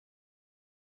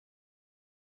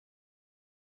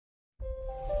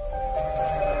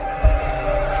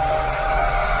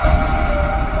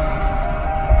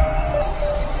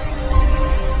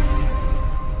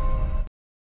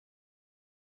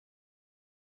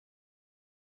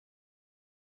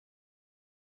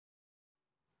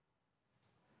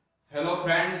Hello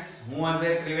friends, હું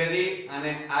અજય ત્રિવેદી અને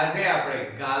આજે આપણે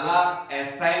ગાલા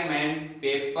એસાઇનમેન્ટ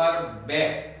પેપર 2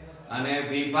 અને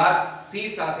વિભાગ સી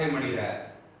સાથે મળી રહ્યા છે.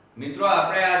 મિત્રો,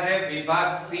 આપણે આજે વિભાગ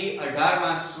સી 18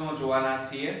 માર્ક્સનો જોવાના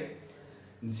છીએ,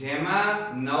 જેમાં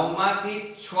 9 માંથી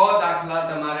 6 દાખલા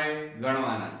તમારે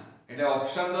ગણવાના છે. એટલે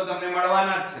ઓપ્શન તો તમને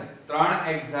મળવાના જ છે, 3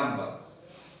 એક્ઝામ્પલ.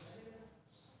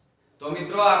 તો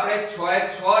મિત્રો, આપણે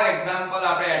 6 એક્ઝામ્પલ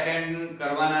આપણે અટેન્ડ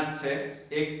કરવાના જ છે.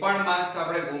 એક પણ માર્ક્સ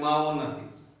આપણે ગુમાવવો નથી,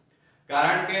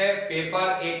 કારણ કે પેપર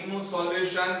 1 નું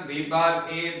સોલ્યુશન વિભાગ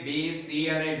A, B, C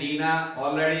અને D ના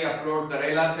ઓલરેડી અપલોડ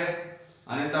કરેલા છે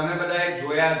અને તમે બધાએ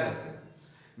જોયા જ હશે.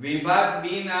 વિભાગ B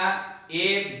ના A,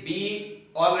 B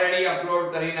ઓલરેડી અપલોડ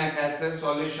કરી નાખ્યા છે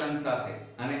સોલ્યુશન સાથે,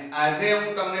 અને આજે હું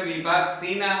તમને વિભાગ C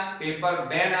ના પેપર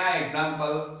 2 ના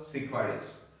એક્ઝામ્પલ શીખવાડીશ.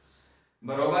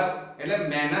 બરોબર? એટલે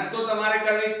મહેનત તો તમારે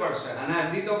કરવી જ પડશે, અને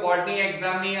હજી તો બોર્ડની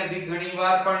એક્ઝામની હજી ઘણી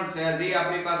વાર પણ છે, હજી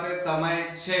આપણી પાસે સમય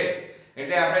છે.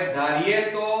 એટલે આપણે ધારીએ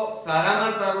તો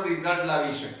સારામાં સારું રિઝલ્ટ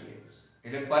લાવી શકીએ.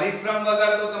 એટલે પરિશ્રમ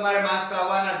વગર તો તમારે માર્ક્સ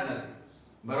આવવાના જ નથી.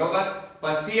 બરોબર?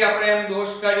 પછી આપણે એમ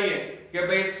દોષ કાઢીએ કે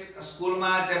ભાઈ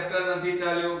સ્કૂલમાં ચેપ્ટર નથી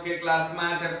ચાલ્યું, કે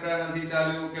ક્લાસમાં ચેપ્ટર નથી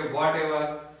ચાલ્યું, કે વોટએવર,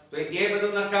 તો એ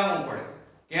બધું નકામું પડે.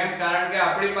 કેમ? કારણ કે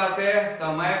આપણી પાસે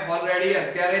સમય ઓલરેડી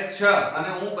અત્યારે છે, અને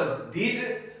હું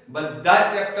બધા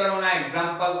જ ચેપ્ટરોના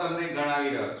એક્ઝામ્પલ તમને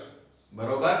ગણાવી રહ્યો છું.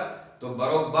 બરોબર? તો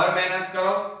બરોબર મહેનત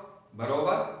કરો.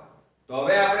 બરોબર? તો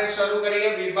હવે આપણે શરૂ કરીએ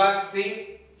વિભાગ સી.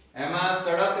 એમાં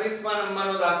 37મા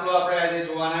નંબરનો દાખલો આપણે આજે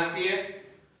જોવાના છીએ.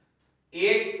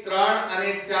 1, 3 અને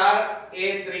 4 એ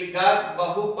ત્રિઘાત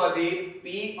બહુપદી p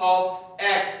of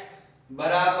x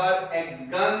બરાબર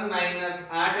x3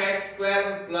 8x2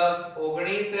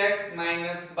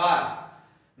 19x 12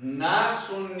 ના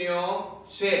શૂન્યો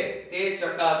છે તે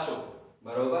ચકાસો.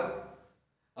 બરોબર?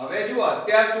 હવે જુઓ,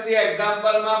 અત્યાર સુધી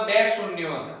એક્ઝામ્પલમાં બે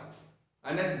શૂન્યો હતા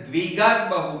અને દ્વિઘાત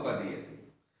બહુપદી હતી.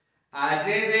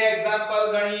 આજે જે એક્ઝામ્પલ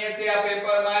ગણીએ છીએ આ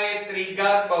પેપરમાં એ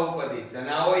ત્રિઘાત બહુપદી છે,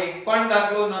 અને આવો એક પણ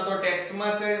દાખલો ન તો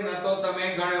ટેક્સ્ટમાં છે ન તો તમે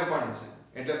ગણ્યો પણ છે.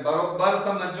 એટલે બરોબર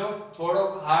સમજો, થોડો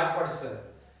હાર્ડ પડશે.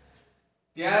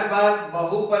 ત્યારબાદ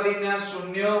બહુપદીના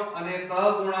શૂન્યો અને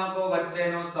સહગુણકો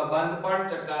વચ્ચેનો સંબંધ પણ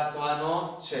ચકાસવાનો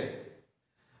છે.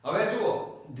 હવે જુઓ,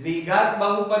 દ્વિઘાત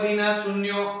બહુપદીના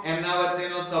શૂન્યો એમના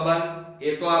વચ્ચેનો સંબંધ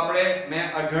એ તો મેં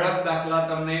અઢળક દાખલા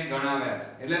તમને ગણાવ્યા છે,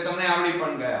 એટલે તમને આવડી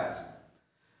પણ ગયા છે.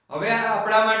 હવે આ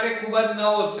આપણા માટે ખૂબ જ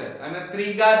નવો છે અને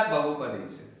ત્રિઘાત બહુપદી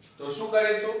છે. તો શું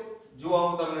કરીશું? જુઓ,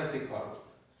 હું તમને શીખવાડું.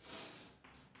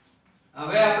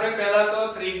 હવે આપણે પહેલા તો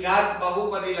ત્રિઘાત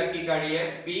બહુપદી લખી કાઢીએ.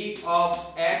 p of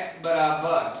x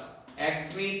બરાબર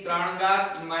x3 8x2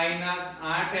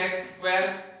 19x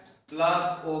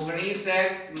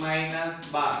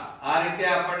 12. આ રીતે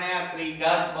આપણને આ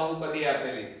ત્રિઘાત બહુપદી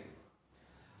આપેલી છે.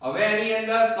 હવે એની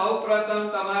અંદર સૌપ્રથમ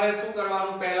તમારે શું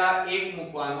કરવાનું? પહેલા 1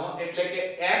 મૂકવાનો, એટલે કે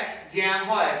x જ્યાં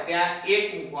હોય ત્યાં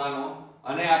 1 મૂકવાનો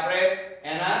અને આપણે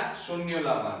એના શૂન્ય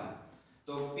લાવવાના.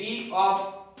 તો p of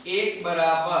 1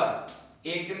 બરાબર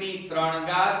 1 ની 3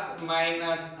 ઘાત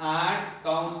માઈનસ 8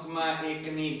 કૌંસમાં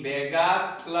 1 ની 2 ઘાત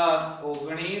પ્લસ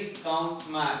 19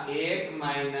 કૌંસમાં 1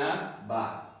 માઈનસ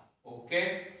 12. ઓકે?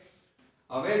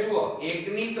 હવે જુઓ, 1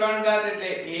 ની 3 ઘાત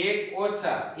એટલે 1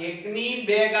 ઓછા 1 ની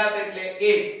 2 ઘાત એટલે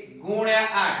 1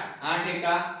 ગુણ્યા 8 8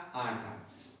 એકા 8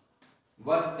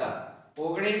 વત્તા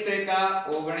 19 એકા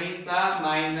 19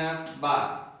 માઈનસ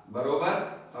 12. બરોબર?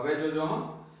 હવે જોજો હો,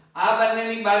 આ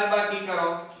બંનેની બાદબાકી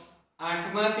કરો.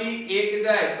 8 માંથી 1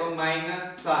 જાય તો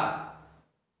 -7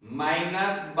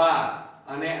 -12,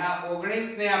 અને આ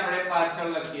 19 ને આપણે પાછળ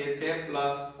લખીએ છીએ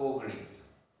 +19.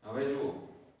 હવે જુઓ,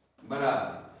 બરાબર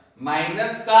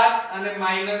 -7 અને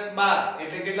 -12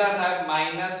 એટલે કેટલા થાય?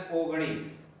 -19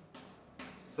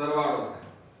 સરવાળો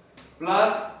થાય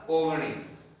 +19.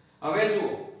 હવે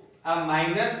જુઓ, આ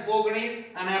 -19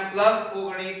 અને આ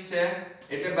 +19 છે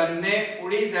એટલે બંને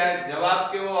ઉડી જાય. જવાબ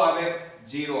કેવો આવે?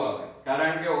 0 આવે,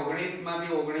 કારણ કે 19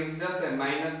 માંથી 19 જશે,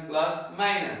 માઈનસ પ્લસ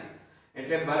માઈનસ,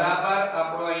 એટલે બરાબર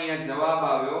આપણો અહીંયા જવાબ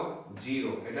આવ્યો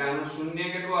 0. એટલે આનું શૂન્ય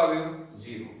કેટલું આવ્યું?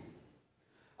 0.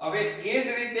 હવે એ જ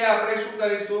રીતે આપણે શું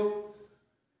કરીશું?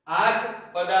 આ જ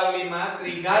પદાવલીમાં,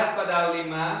 ત્રિઘાત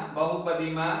પદાવલીમાં,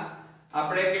 બહુપદીમાં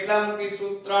આપણે કેટલા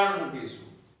મૂકીશું? 3 મૂકીશું.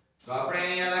 તો આપણે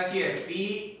અહીંયા લખીએ p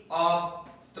of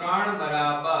 3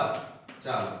 બરાબર,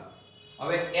 ચાલો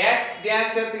હવે x જ્યાં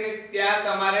છે ત્યાં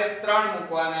તમારે 3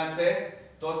 મૂકવાના છે.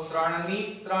 તો 3 ની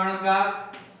 3 ઘાત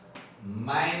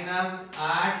માઈનસ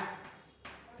 8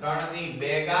 3 ની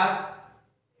 2 ઘાત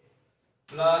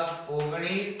પ્લસ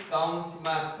 19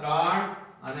 કૌંસમાં 3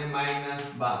 અને માઈનસ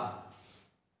 12.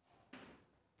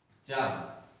 ચાલો,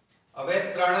 હવે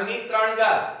 3 ની 3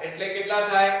 ઘાત એટલે કેટલા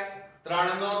થાય?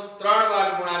 3 નો 3 વાર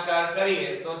ગુણાકાર કરીએ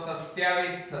તો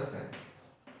 27 થશે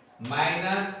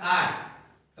 -8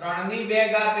 3 ની 2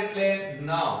 ઘાત એટલે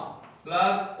 9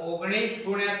 પ્લસ 19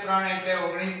 ગુણ્યા 3 એટલે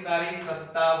 19 તારી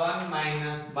 57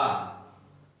 -12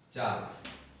 ચાલો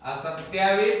આ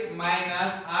 27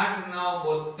 -8 9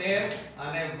 72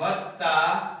 અને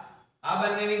વત્તા આ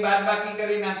બંનેની બાદબાકી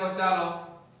કરી નાખો ચાલો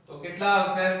તો કેટલા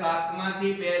આવશે 7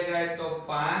 માંથી 2 જાય તો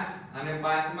 5 અને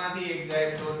 5 માંથી 1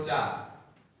 જાય તો 4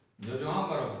 જોજો હા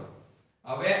બરોબર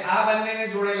હવે આ બંનેને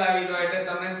જોડે લાવી દો એટલે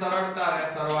તમને સરળતા રહે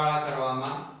સરવાળા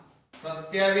કરવામાં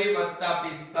 27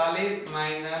 45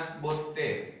 72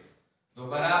 તો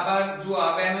બરાબર જો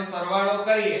આ બેનો સરવાળો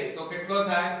કરીએ તો કેટલો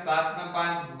થાય 7 ને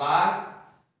 5 12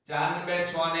 4 ને 2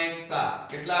 6 ને 1 7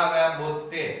 કેટલા આવ્યા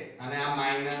 72 અને આ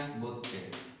 -72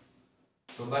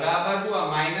 તો બરાબર જો આ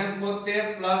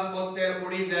 -72 પ્લસ 72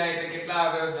 ઉડી જાય એટલે કેટલા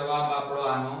આવ્યો જવાબ આપણો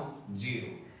આનો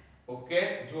 0 ઓકે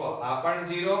જો આ પણ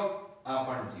 0 આ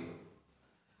પણ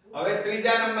 0 હવે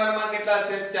ત્રીજા નંબરમાં કેટલા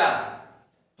છે 4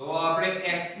 તો આપણે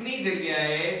x ની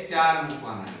જગ્યાએ 4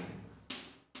 મૂકવાના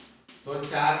તો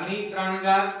 4 ની 3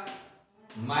 ઘાત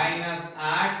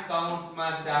 -8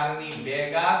 કૌંસમાં 4 ની 2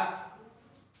 ઘાત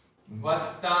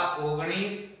વત્તા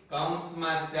 19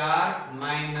 કૌંસમાં 4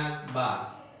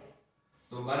 -12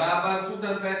 તો બરાબર શું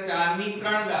થશે 4 ની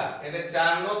 3 ઘાત એટલે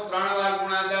 4 નો 3 વાર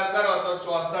ગુણાકાર કરો તો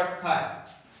 64 થાય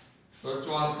તો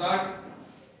 64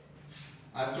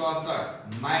 આ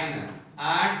 64 માઈનસ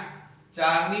 8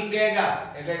 4 ની 2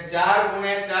 ઘાત એટલે 4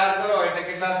 ગુણ્યા 4 કરો એટલે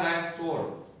કેટલા થાય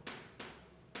 16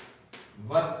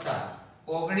 વત્તા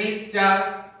 19 4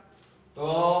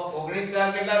 તો 19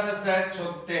 4 કેટલા થશે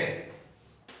 76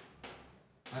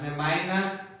 અને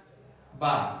માઈનસ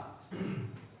 12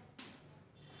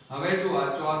 હવે જો આ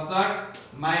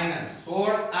 64 માઈનસ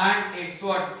 16 8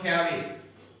 128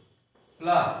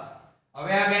 પ્લસ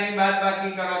હવે આ બેની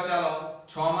બાદબાકી કરો ચાલો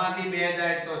 6 માંથી 2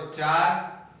 જાય તો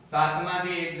 4 7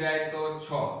 માંથી 1 જાય તો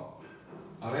 6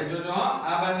 હવે જોજો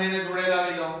આ બંનેને જોડે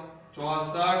લાવી દો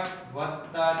 64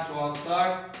 વત્તા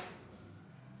 64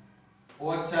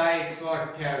 ઓછા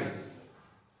 128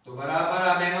 તો બરાબર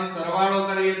આ બેનો સરવાળો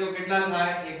કરીએ તો કેટલા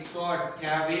થાય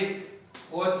 128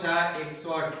 ઓછા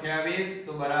 128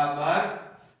 તો બરાબર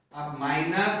આ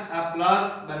માઈનસ આ પ્લસ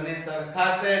બંને સરખા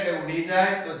છે એટલે ઉડી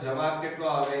જાય તો જવાબ કેટલો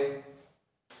આવે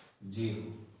 0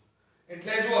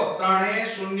 એટલે જો ત્રણેય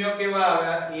શૂન્ય કેવા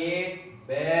આવ્યા 1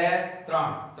 2 3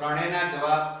 ત્રણેયના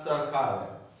જવાબ સરખા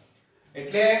આવ્યા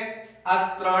એટલે આ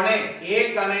ત્રણેય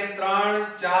 1 અને 3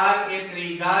 4 એ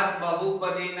ત્રિઘાત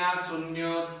બહુપદીના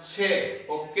શૂન્યો છે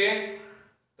ઓકે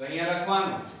તો અહીંયા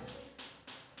લખવાનું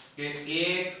કે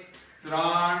 1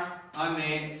 3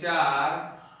 અને 4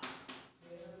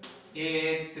 એ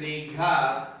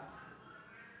ત્રિઘાત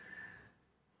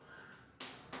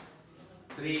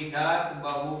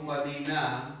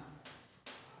બહુપદીના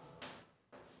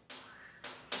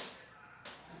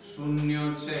શૂન્યો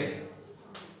છે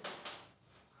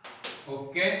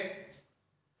ઓકે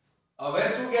હવે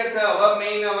શું કહે છે હવે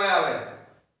મેઈન હવે આવે છે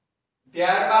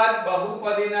ત્યારબાદ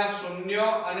બહુપદીના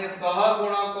શૂન્યો અને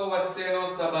સહગુણકો વચ્ચેનો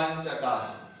સંબંધ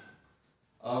ચકાસો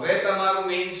હવે તમારું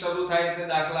મેઈન શરૂ થાય છે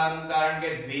દાખલાનું કારણ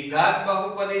કે દ્વિઘાત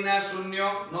બહુપદીના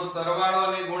શૂન્યો નો સરવાળો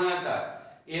અને ગુણાકાર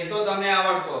એ તો તમને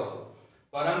આવડતો હતો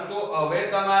પરંતુ હવે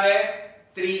તમારે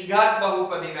ત્રિઘાત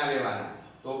બહુપદીના લેવાના છે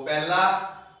તો પહેલા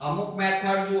અમુક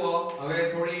મેથડ જુઓ હવે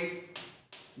થોડી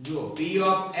જુઓ p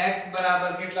of x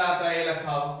બરાબર કેટલા હતા એ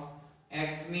લખાવો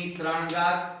x ની 3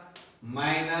 ઘાત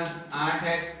minus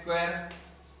 8x²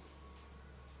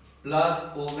 plus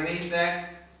 19x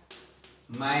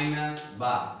minus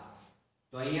 12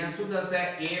 તો અહીંયા શું થશે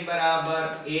a બરાબર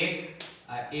 1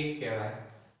 આ 1 કહેવાય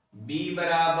b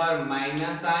બરાબર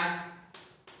 -8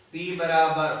 c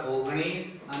બરાબર 19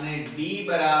 અને d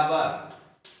બરાબર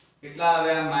કેટલા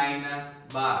આવ્યા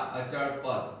 -12 અચળ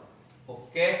પદ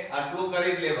ઓકે આટલું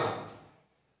કરી લેવાનું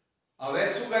હવે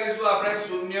શું કરીશું આપણે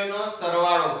શૂન્યનો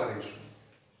સરવાળો કરીશું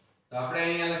તો આપણે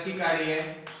અહીંયા લખી કાઢીએ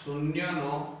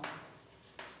શૂન્યનો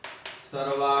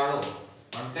સરવાળો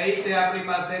પણ કઈ છે આપણી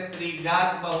પાસે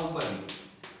ત્રિઘાત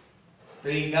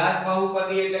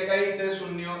બહુપદી એટલે કઈ છે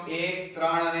શૂન્યો 1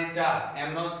 3 અને 4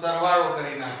 એમનો સરવાળો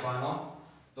કરી નાખવાનો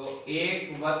તો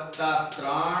 1 +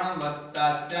 3 +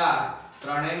 4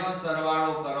 ત્રણેયનો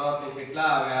સરવાળો કરો તો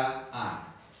કેટલા આવ્યા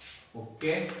 8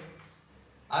 ઓકે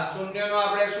આ શૂન્યનો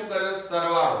આપણે શું કર્યો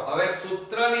સરવાળો હવે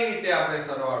સૂત્રની રીતે આપણે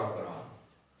સરવાળો કરવાનો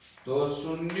તો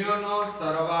શૂન્યનો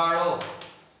સરવાળો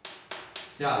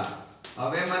ચાલો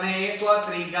હવે મને એક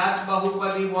ત્રિઘાત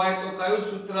બહુપદી હોય તો કયું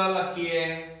સૂત્ર લખીએ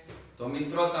તો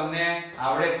મિત્રો તમને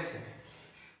આવડે જ છે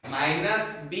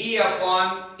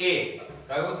 -b/a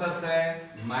કયું થશે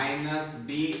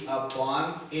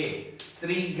 -b/a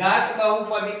ત્રિઘાત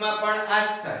બહુપદીમાં પણ આ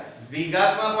જ થાય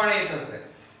દ્વિઘાતમાં પણ એ થશે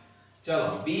ચલો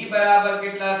b બરાબર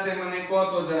કેટલા છે મને કહો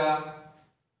તો જરા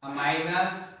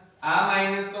આ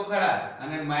માઈનસ તો ખરા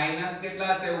અને માઈનસ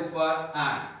કેટલા છે ઉપર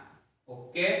 8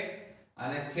 ઓકે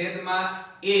અને છેદમાં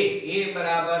a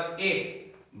બરાબર 1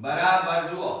 બરાબર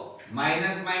જુઓ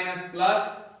માઈનસ પ્લસ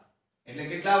એટલે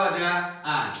કેટલા વધ્યા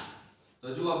 8 તો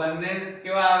જુઓ બંને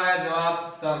કેવા આવ્યા જવાબ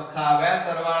સરખા આવ્યા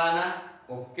સરવાળાના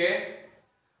ઓકે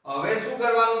હવે શું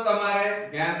કરવાનું તમારે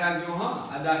ધ્યાન રાખજો હા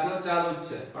આ દાખલો ચાલુ જ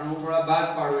છે પણ હું થોડા ભાગ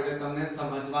પાડું એટલે તમને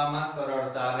સમજવામાં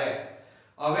સરળતા રહે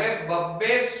હવે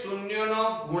બબ્બે શૂન્યનો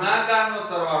ગુણાકારનો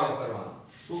સરવાળો કરવાનો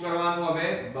શું કરવાનું હવે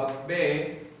બબ્બે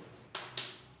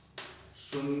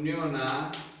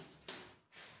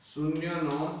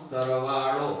શૂન્યનો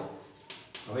સરવાળો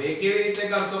હવે એ કેવી રીતે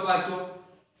કરશો પાછો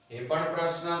એ પણ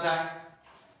પ્રશ્ન થાય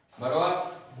બરોબર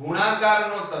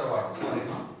ગુણાકારનો સરવાળો સોરી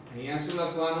અહીંયા શું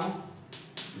લખવાનું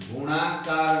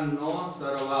ગુણાકારનો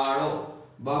સરવાળો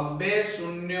બબ્બે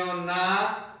શૂન્યોના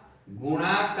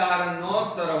ગુણાકારનો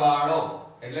સરવાળો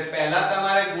એટલે પહેલા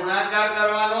તમારે ગુણાકાર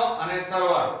કરવાનો અને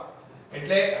સરવાળો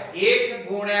એટલે 1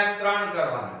 ગુણ્યા 3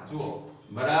 કરવાના જુઓ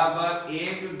બરાબર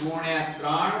 1 ગુણ્યા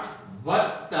 3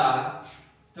 વત્તા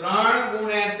 3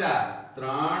 ગુણ્યા 4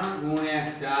 3 ગુણ્યા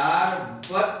 4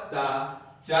 વત્તા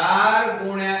 4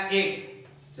 ગુણ્યા 1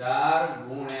 4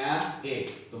 ગુણ્યા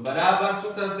 1 તો બરાબર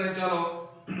શું થશે ચલો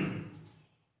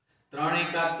 3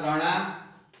 એકા 3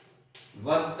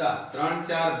 વત્તા 3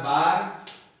 4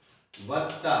 12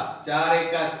 વત્તા 4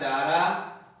 એકા 4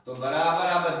 તો બરાબર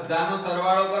આ બધાનો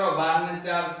સરવાળો કરો 12 ને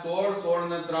 4 16 16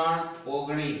 ને 3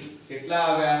 19 કેટલા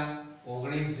આવ્યા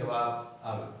 19 જવાબ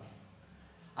આવ્યો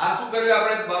આ શું કર્યું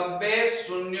આપણે બબ્બે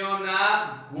શૂન્યોના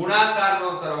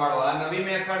ગુણાકારનો સરવાળો આ નવી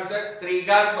મેથડ છે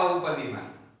ત્રિઘાત બહુપદીમાં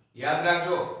યાદ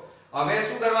રાખજો હવે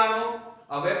શું કરવાનું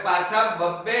હવે પાછા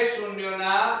બબ્બે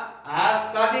શૂન્યોના આ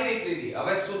સાદી રીત લીધી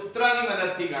હવે સૂત્રની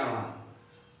મદદથી ગણવાનું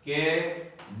કે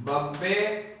બબ્બે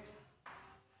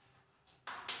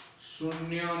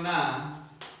શૂન્યોના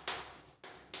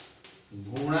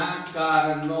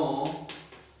ગુણાકારનો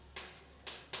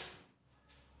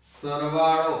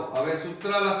સરવાળો હવે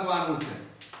સૂત્ર લખવાનું છે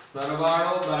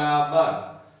સરવાળો બરાબર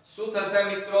શું થશે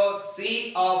મિત્રો c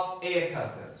of a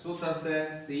થશે શું થશે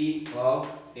c of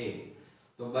a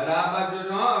તો બરાબર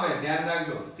જોજો હવે ધ્યાન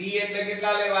રાખજો c એટલે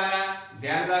કેટલા લેવાના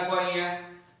ધ્યાન રાખો અહીંયા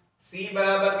c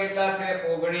બરાબર કેટલા છે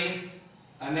 19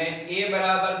 અને a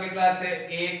બરાબર કેટલા છે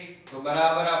 1 તો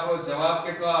બરાબર આપણો જવાબ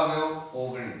કેટલો આવ્યો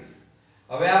 19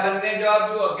 હવે આ બંને જવાબ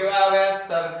જુઓ કેવા આવ્યા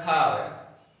સરખા આવ્યા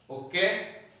ઓકે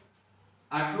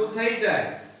આટલું થઈ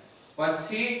જાય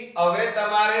પછી હવે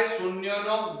તમારે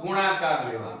શૂન્યનો ગુણાકાર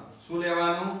લેવાનો શું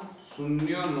લેવાનું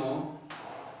શૂન્યનો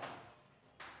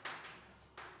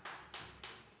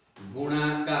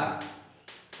ગુણાકાર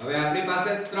હવે આપણી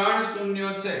પાસે 3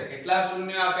 શૂન્યો છે કેટલા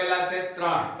શૂન્યો આપેલા છે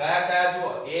 3 કયા કયા જુઓ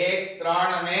 1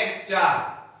 3 અને 4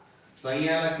 તો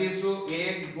અહીંયા લખીશું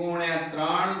 1 ગુણ્યા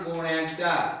 3 ગુણ્યા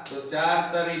 4 તો 4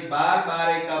 તરી 12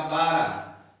 12 એકા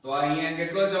 12 તો અહીંયા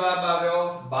કેટલો જવાબ આવ્યો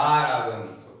 12 આવ્યો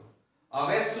મિત્રો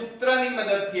હવે સૂત્રની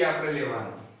મદદથી આપણે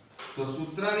લેવાનું તો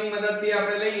સૂત્રની મદદથી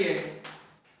આપણે લઈએ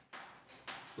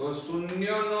તો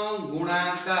શૂન્યનો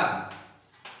ગુણાકાર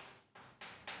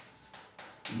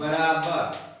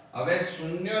બરાબર હવે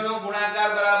શૂન્યનો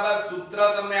ગુણાકાર બરાબર સૂત્ર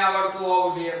તમને આવડતું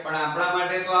હોવું જોઈએ પણ આપણા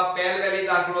માટે તો આ પહેલવેલી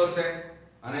દાખલો છે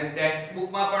અને ટેક્સ્ટ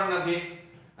બુકમાં પણ નથી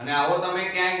અને આવો તમે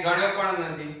ક્યાંય ગણ્યો પણ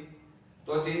નથી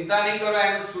તો ચિંતા નહીં કરો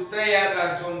એનું સૂત્ર યાદ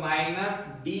રાખજો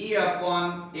 -b/a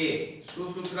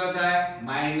શું સૂત્ર થાય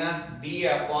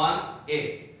 -b/a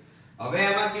હવે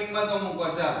એમાં કિંમતો મૂકો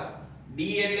ચાલો d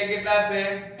એટલે કેટલા છે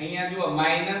અહીંયા જુઓ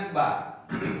 -12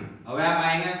 હવે આ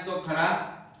માઈનસ તો ખરા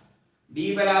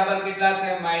d બરાબર કેટલા છે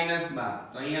 -12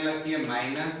 તો અહીંયા લખીએ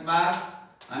 -12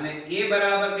 અને a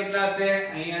બરાબર કેટલા છે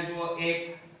અહીંયા જુઓ 1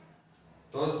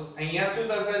 તો અહીંયા શું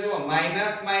થશે જુઓ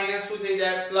માઈનસ માઈનસ શું થઈ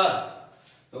જાય પ્લસ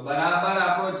તો બરાબર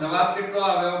આપણો જવાબ કેટલો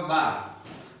આવ્યો 12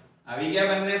 આવી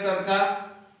ગયા બંને સરખા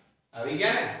આવી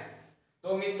ગયા ને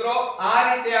તો મિત્રો આ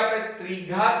રીતે આપણે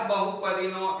ત્રિઘાત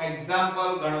બહુપદીનો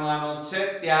એક્ઝામ્પલ ગણવાનો છે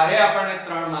ત્યારે આપણને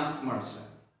 3 માર્ક્સ મળશે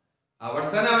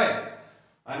આવડશે ને હવે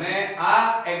અને આ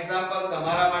એક્ઝામ્પલ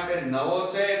તમારા માટે નવો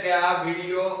છે એટલે આ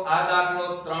વિડિયો આ દાખલો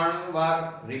 3 વાર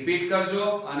રિપીટ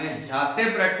કરજો અને જાતે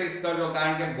પ્રેક્ટિસ કરજો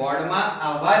કારણ કે બોર્ડમાં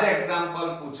આવા જ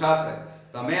એક્ઝામ્પલ પૂછાશે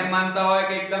તમે એમ માનતા હોય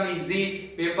કે એકદમ ઈઝી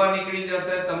પેપર નીકળી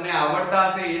જશે તમને આવડતા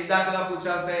હશે એ જ દાખલા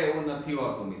પૂછાશે એવું નથી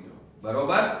હોતું મિત્રો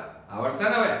બરોબર આવડશે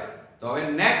ને હવે તો હવે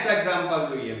નેક્સ્ટ એક્ઝામ્પલ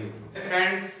જોઈએ મિત્રો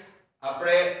ફ્રેન્ડ્સ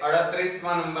આપણે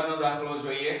 38મા નંબરનો દાખલો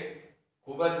જોઈએ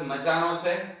ખૂબ જ મજાનો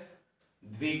છે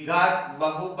દ્વિઘાત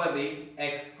બહુપદી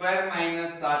x²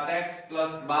 - 7x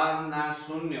 + 12 ના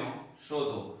શૂન્યો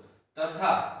શોધો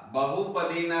તથા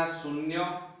બહુપદીના શૂન્યો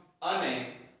અને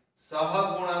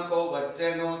સહગુણકો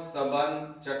વચ્ચેનો સંબંધ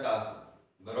ચકાસો.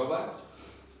 બરોબર.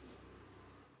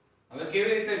 હવે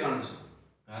કેવી રીતે ગણશો?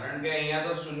 કારણ કે અહીંયા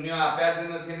તો શૂન્યો આપ્યા જ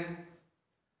નથી ને,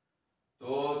 તો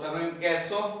તમે એમ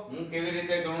કહેશો હું કેવી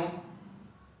રીતે ગણું?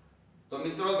 તો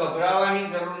મિત્રો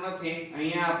ગભરાવાની જરૂર નથી.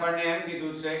 અહીંયા આપણને એમ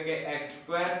કીધું છે કે x²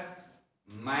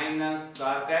 -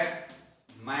 7x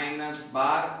 -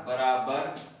 12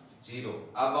 = 0.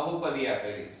 આ બહુપદી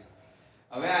આપેલી છે.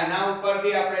 હવે આના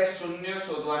ઉપરથી આપણે શૂન્ય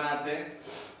શોધવાના છે,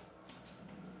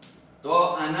 તો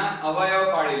આના અવયવ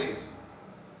પાડી લઈશું.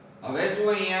 હવે જો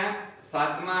અહીંયા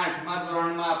 7મા 8મા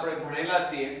ધોરણમાં આપણે ભણેલા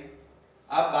છીએ,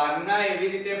 આ 12 ના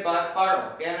એવી રીતે ભાગ પાડો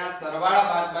કે એના સરવાળા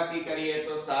બાદબાકી કરીએ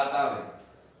તો 7 આવે.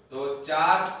 તો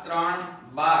 4 3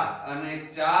 12 અને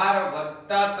 4 +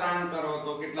 3 કરો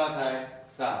તો કેટલા થાય?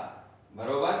 7.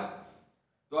 બરોબર.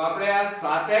 તો આપણે આ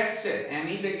 7x છે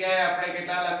એની જગ્યાએ આપણે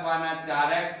કેટલા લખવાના?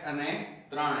 4x અને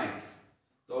 3x.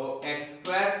 તો x²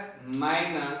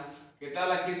 માઈનસ કેટલા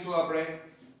લખીશું આપણે?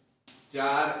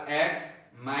 4x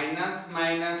માઈનસ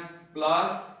માઈનસ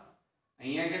પ્લસ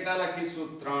અહીંયા કેટલા લખીશું?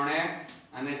 3x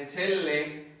અને છેલ્લે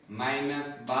 -12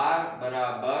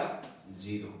 =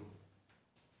 0.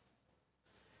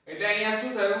 એટલે અહીંયા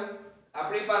શું થયું?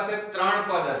 આપણી પાસે 3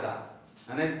 પદ હતા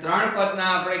અને 3 પદના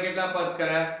આપણે કેટલા પદ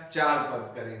કર્યા? 4 પદ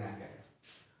કરી નાખ્યા.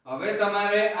 હવે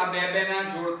તમારે આ બે ના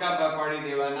જોડકા પાડી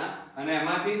દેવાના અને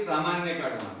એમાંથી સામાન્ય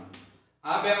કાઢવાનું.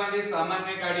 આ બેમાંથી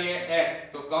સામાન્ય કાઢીએ x,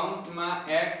 તો કૌંસમાં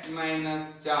x -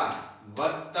 4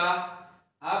 વત્તા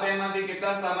આ બેમાંથી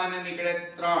કેટલા સામાન્ય નીકળે?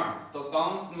 3, તો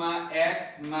કૌંસમાં x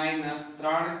 -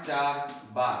 3 4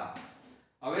 12.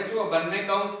 હવે જુઓ બંને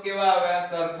કૌંસ કેવા આવ્યા?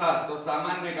 સરખા. તો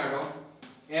સામાન્ય કાઢો.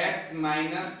 x -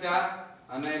 4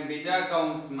 અને બીજા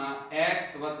કૌંસમાં x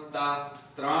 +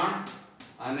 3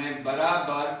 અને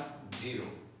બરાબર 0.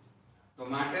 તો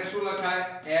માટે શું લખાય?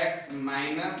 x -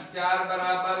 4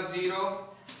 = 0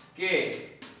 કે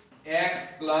x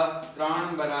 + 3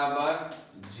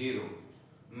 = 0.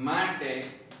 માટે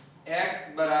x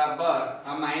બરાબર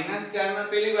આ -4 ને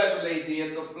પેલી બાજુ લઈ જઈએ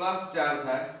તો +4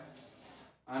 થાય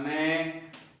અને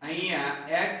અહીંયા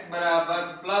x બરાબર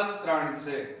 +3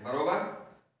 છે. બરોબર.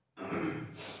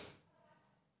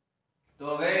 તો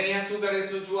હવે અહીંયા શું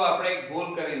કરીશું? જુઓ આપણે એક ભૂલ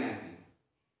કરી નાખી.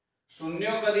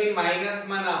 શૂન્યો કદી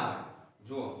માઈનસમાં ના હોય.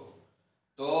 જુઓ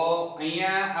તો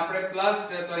અહીંયા આપણે પ્લસ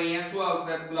છે તો અહીંયા શું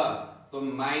આવશે? પ્લસ. તો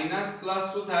માઈનસ પ્લસ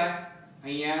શું થાય?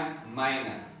 અહીંયા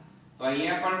માઈનસ. તો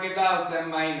અહીંયા પણ કેટલા આવશે?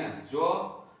 માઈનસ. જો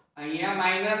અહીંયા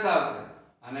માઈનસ આવશે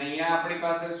અને અહીંયા આપણી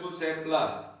પાસે શું છે?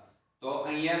 પ્લસ. તો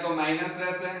અહીંયા તો માઈનસ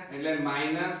રહેશે એટલે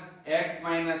 -x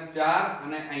 - 4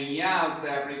 અને અહીંયા આવશે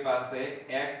આપણી પાસે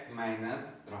x -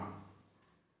 3.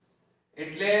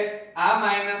 એટલે આ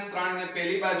 -3 ને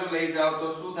પેલી બાજુ લઈ જાવ તો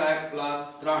શું થાય?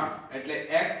 +3. એટલે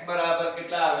x બરાબર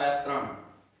કેટલા આવ્યા? 3.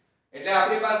 એટલે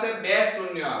આપણી પાસે બે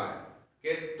શૂન્યો આવે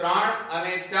કે 3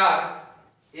 અને 4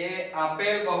 એ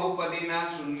આપેલ બહુપદીના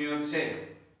શૂન્યો છે.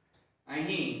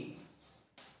 અહીં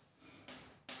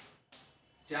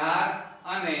 4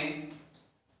 અને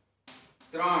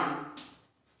 3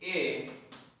 એ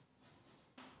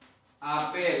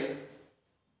આપેલ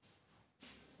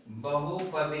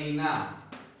બહુપદીના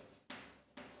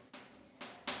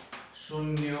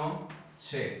શૂન્યો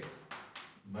છે.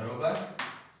 બરોબર.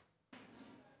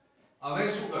 હવે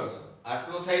શું કરશો?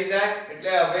 આટલું થઈ જાય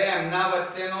એટલે હવે એમના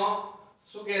વચ્ચેનો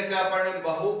શું કહે છે આપણને?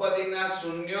 બહુપદીના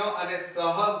શૂન્યો અને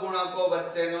સહગુણકો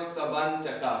વચ્ચેનો સંબંધ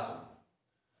ચકાસો.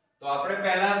 તો આપણે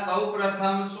પહેલા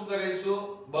સૌપ્રથમ શું કરીશું?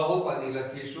 બહુપદી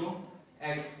લખીશું.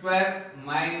 x² -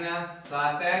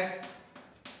 7x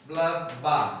 +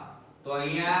 12. તો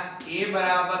અહીંયા a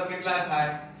બરાબર કેટલા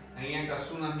થાય? અહીંયા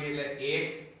કશું નથી એટલે 1.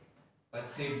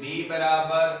 પછી b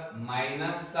બરાબર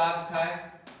 -7 થાય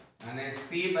અને c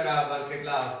બરાબર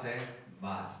કેટલા આવશે?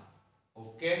 12.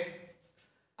 ઓકે.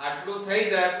 આટલું થઈ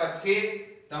જાય પછી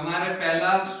તમારે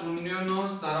પહેલા શૂન્યનો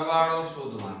સરવાળો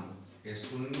શોધવાનો કે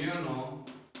શૂન્યનો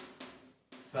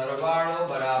સરવાળો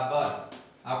બરાબર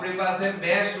આપણી પાસે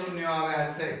બે શૂન્યો આવ્યા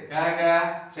છે. કયા કયા?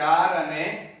 4 અને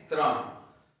 3.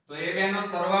 તો એ બેનો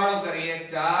સરવાળો કરીએ.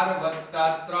 4 +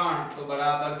 3 તો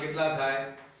બરાબર કેટલા થાય?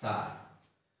 7.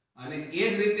 અને એ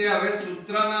જ રીતે હવે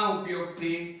સૂત્રના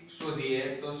ઉપયોગથી શોધીએ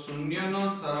તો શૂન્યનો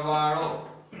સરવાળો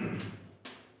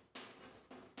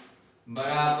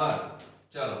બરાબર,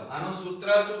 ચલો આનું સૂત્ર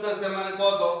શું થશે મને કહો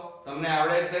તો? તમને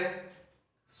આવડે છે?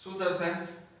 શું થશે?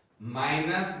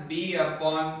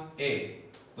 -b/a.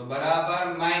 તો બરાબર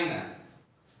માઈનસ.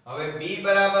 હવે b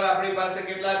બરાબર આપણી પાસે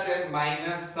કેટલા છે?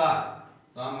 -7.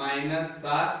 તો આ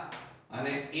 -7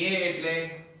 અને a એટલે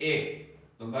 1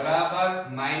 તો બરાબર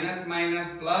માઈનસ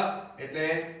માઈનસ પ્લસ એટલે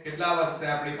કેટલા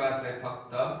વધશે આપણી પાસે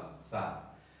ફક્ત 7.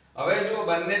 હવે જો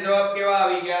બંને જવાબ કેવા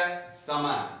આવી ગયા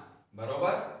સમાન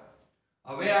બરોબર.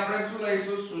 હવે આપણે શું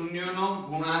લઈશું શૂન્યનો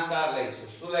ગુણાકાર લઈશું.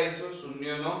 શું લઈશું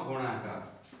શૂન્યનો ગુણાકાર.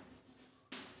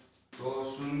 તો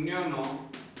શૂન્યનો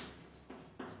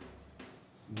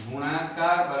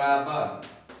ગુણાકાર બરાબર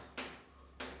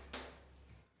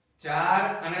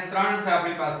 4 અને 3 છે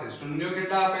આપણી પાસે. શૂન્યો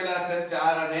કેટલા આપેલા છે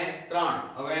 4 અને 3.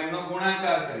 હવે એમનો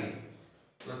ગુણાકાર કરીએ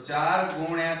તો 4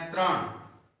 ગુણ્યા 3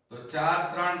 તો 4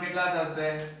 3 કેટલા થશે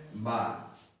 12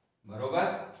 બરોબર.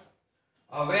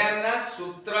 હવે એમના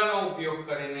સૂત્રનો ઉપયોગ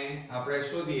કરીને આપણે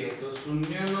શોધીએ તો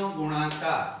શૂન્યનો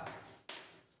ગુણાકાર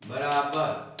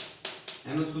બરાબર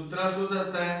એનું સૂત્ર શું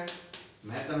થશે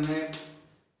મેં તમને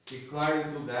શીખવાડ્યું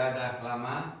હતું ગયા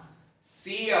દાખલામાં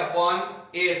c/a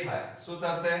થાય. શું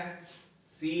થશે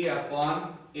c/a.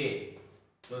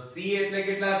 તો c એટલે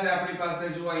કેટલા છે આપણી પાસે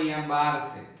જો અહીંયા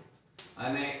 12 છે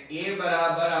અને a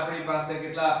બરાબર આપણી પાસે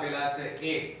કેટલા આપેલા છે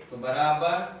 1 તો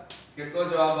બરાબર કેટલો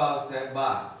જવાબ આવશે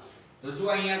 12. તો જો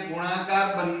અહીંયા ગુણાકાર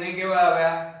બંને કેવા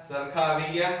આવ્યા સરખા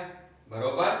આવી ગયા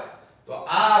બરોબર. તો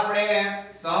આ આપણે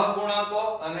સહગુણકો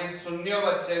અને શૂન્ય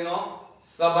વચ્ચેનો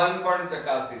સંબંધ પણ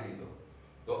ચકાસી લીધો.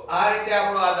 તો આ રીતે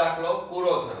આપણો આ દાખલો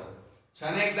પૂરો થયો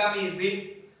છે ને એકદમ ઈઝી.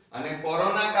 અને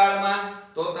કોરોના કાળમાં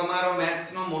તો તમારો મેથ્સ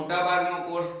નો મોટા ભાગનો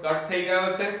કોર્સ કટ થઈ ગયો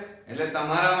છે એટલે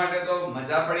તમારા માટે તો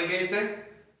મજા પડી ગઈ છે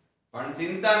પણ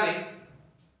ચિંતા નહીં.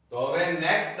 તો હવે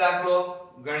નેક્સ્ટ દાખલો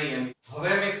ગણીએ.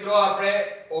 હવે મિત્રો આપણે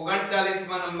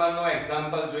 39મા નંબરનો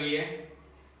એક્ઝામ્પલ જોઈએ.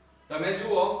 તમે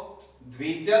જુઓ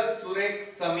દ્વિચલ સુરેખ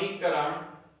સમીકરણ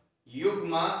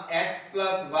યુગ્મ x +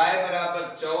 y =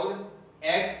 14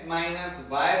 x - y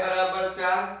 =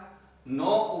 4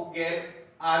 નો ઉકેલ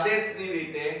આદેશની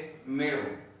રીતે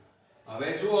મેળવો. હવે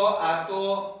જુઓ આ તો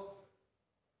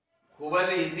ખૂબ જ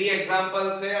ઈઝી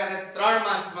એક્ઝામ્પલ છે અને 3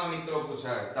 માર્ક્સમાં મિત્રો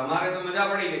પૂછાય. તમારે તો મજા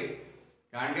પડી ગઈ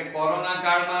કારણ કે કોરોના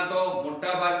કાળમાં તો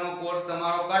મોટા ભાગનો કોર્સ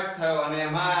તમારો કટ થયો અને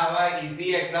એમાં આવા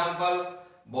ઈઝી એક્ઝામ્પલ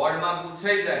બોર્ડમાં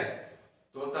પૂછાઈ જાય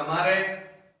તો તમારે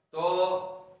તો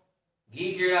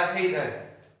ઘી કેળા થઈ જાય.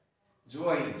 જુઓ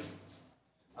અહીં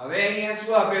હવે અહીંયા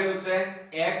શું આપેલું છે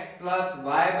x +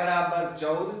 y =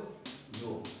 14.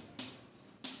 જુઓ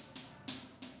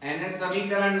એને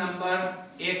સમીકરણ નંબર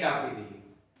 1 આપી દઈએ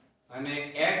અને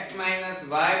x - y =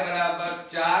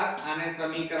 4 આને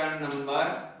સમીકરણ નંબર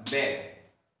 2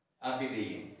 આપી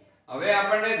દઈએ. હવે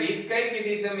આપણને રીત કઈ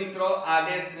કીધી છે મિત્રો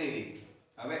આદેશની રીત.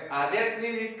 હવે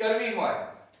આદેશની રીત કરવી હોય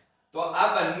તો આ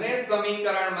બંને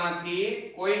સમીકરણમાંથી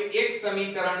કોઈ એક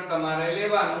સમીકરણ તમારે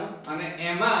લેવાનું અને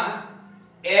એમાં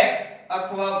x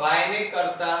અથવા y ને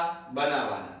કરતા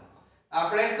બનાવવાના.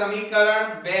 આપણે સમીકરણ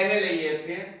 2 ને લઈએ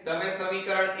છીએ. તમે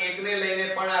સમીકરણ 1 ને લઈને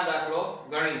પણ આ દાખલો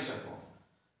ગણી શકો.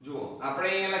 જુઓ આપણે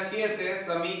અહીંયા લખીએ છીએ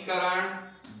સમીકરણ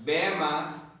 2 માં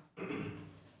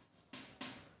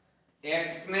x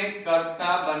ને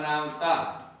કરતા બનાવતા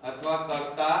અથવા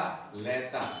કરતા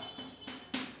લેતા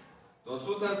તો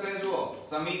શું થશે જુઓ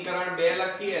સમીકરણ 2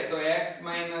 લખીએ તો x -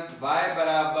 y =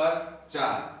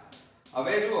 4.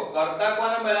 હવે જુઓ કરતા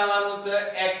કોને બનાવવાનું છે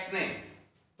x ને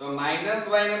તો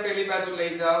 -y ને પેલી બાજુ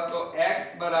લઈ જાઓ તો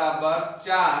x = 4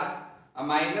 આ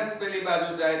માઈનસ પેલી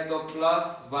બાજુ જાય તો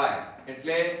 +y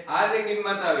એટલે આ જે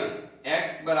કિંમત આવી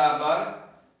x બરાબર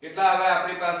કેટલા આવે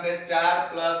આપણી પાસે 4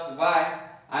 + y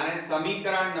આને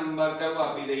સમીકરણ નંબર કયું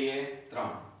આપી દઈએ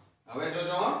 3. હવે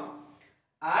જોજો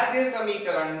આ જે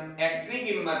સમીકરણ x ની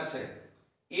કિંમત છે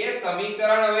એ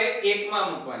સમીકરણ હવે 1 માં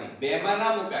મૂકવાની 2 માં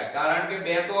ના મુકાય કારણ કે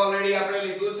 2 તો ઓલરેડી આપણે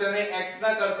લીધું છે ને x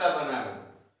ના કરતા બનાવ્યું.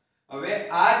 હવે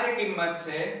આ જે કિંમત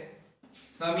છે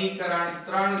સમીકરણ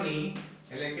 3 ની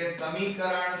એટલે કે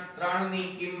સમીકરણ 3 ની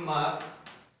કિંમત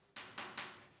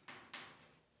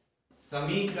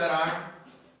સમીકરણ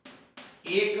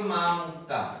 1 માં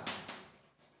મૂકતા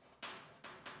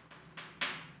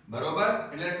બરોબર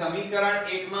એટલે સમીકરણ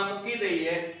 1 માં મૂકી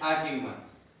દઈએ આ કિંમત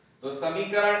તો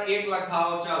સમીકરણ 1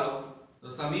 લખાવો ચાલો તો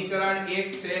સમીકરણ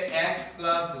 1 છે x +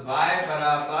 y =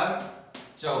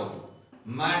 14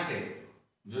 માટે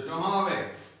જોજો હવે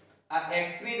આ x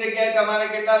ની જગ્યાએ તમારે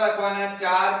કેટલા લખવાના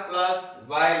 4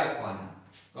 + y લખવાના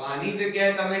તો આની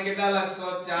જગ્યાએ તમે કેટલા લખશો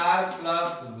 4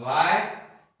 + y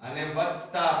અને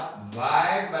વત્તા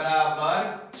y બરાબર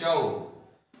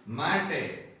 14 માટે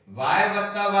y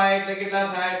વત્તા y એટલે કેટલા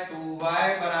થાય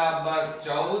 2y બરાબર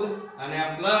 14 અને આ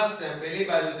પ્લસ છે પેલી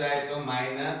બાજુ જાય તો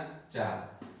 -4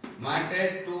 માટે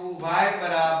 2y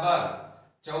બરાબર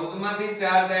 14 માંથી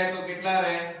 4 જાય તો કેટલા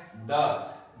રહે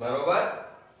 10 બરોબર.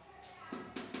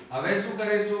 હવે શું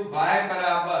કરીશું y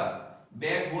બરાબર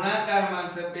બે ગુણાકારમાં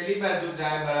છે પેલી બાજુ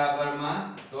જાય બરાબરમાં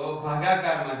તો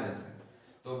ભાગાકારમાં જશે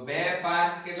તો 2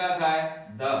 5 કેટલા થાય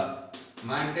 10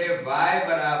 માટે y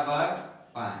બરાબર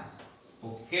 5.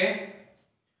 ઓકે,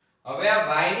 હવે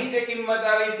આ y ની જે કિંમત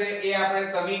આવી છે એ આપણે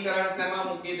સમીકરણ શેમાં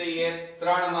મૂકી દઈએ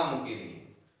 3 માં મૂકી દઈએ.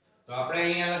 તો આપણે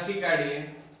અહીંયા લખી કાઢીએ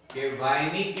કે y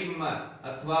ની કિંમત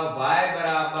અથવા y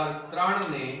બરાબર 3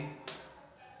 ને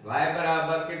y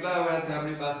બરાબર કેટલા આવ્યા છે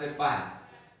આપણી પાસે 5.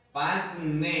 5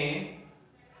 ને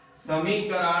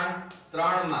સમીકરણ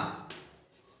 3 માં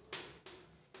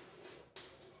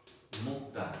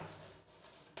મૂકતા.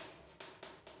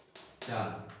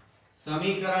 ચાલો,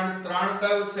 સમીકરણ 3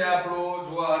 કયું છે આપણું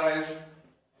જો આ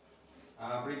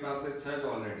આપણી પાસે છે જ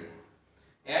ઓલરેડી.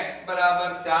 x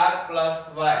બરાબર 4 પ્લસ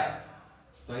y.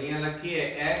 તો અહીંયા લખીએ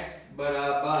x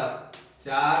બરાબર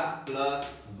 4 પ્લસ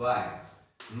y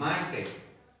માટે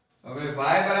હવે y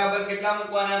બરાબર કેટલા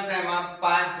મૂકવાના છે એમાં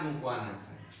 5 મૂકવાના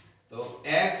છે. તો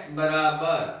x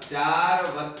બરાબર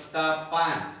 4 વત્તા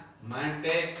 5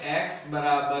 માટે x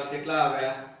બરાબર કેટલા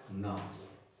આવ્યા 9.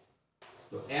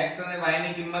 તો x અને y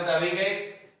ની કિંમત આવી ગઈ.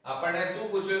 આપણને શું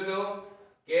પૂછ્યું હતું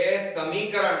કે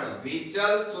સમીકરણનો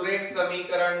દ્વિચલ સુરેખ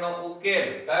સમીકરણનો ઉકેલ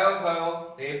કયો થયો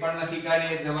તે પણ લખી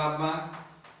કાઢીએ જવાબમાં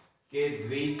કે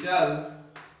દ્વિચલ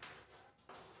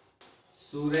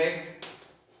સુરેખ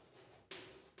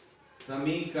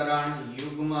સમીકરણ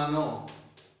યુગ્મનો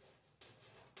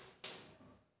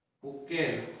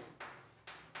ઉકેલ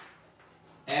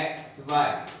xy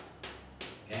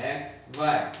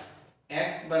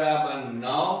x બરાબર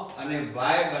 9 અને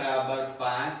y બરાબર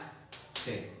 5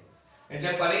 છે.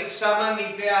 એટલે પરીક્ષામાં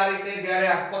નીચે આ રીતે જ્યારે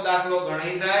આખો દાખલો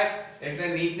ગણાઈ જાય એટલે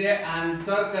નીચે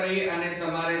આન્સર કરી અને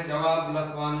તમારે જવાબ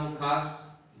લખવાનું ખાસ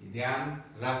ધ્યાન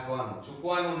રાખવાનું,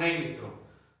 ચૂકવાનું નહીં મિત્રો.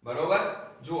 બરોબર,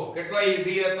 જુઓ કેટલો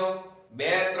ઈઝી હતો.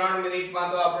 2-3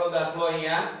 મિનિટમાં તો આપણો દાખલો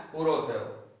અહીંયા પૂરો થયો.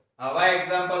 આવા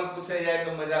એક્ઝામ્પલ પૂછાઈ જાય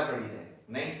તો મજા પડી જાય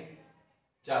નહીં.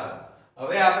 ચાલો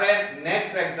હવે આપણે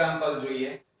નેક્સ્ટ એક્ઝામ્પલ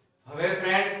જોઈએ. હવે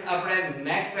ફ્રેન્ડ્સ આપણે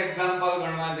નેક્સ્ટ એક્ઝામ્પલ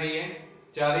ગણવા જઈએ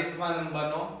 40મા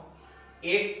નંબરનો.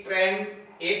 એક ટ્રેન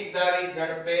એકધારી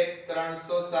ઝડપે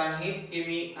 360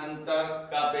 કિમી અંતર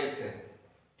કાપે છે.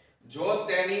 જો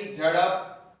તેની ઝડપ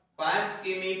 5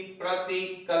 કિમી પ્રતિ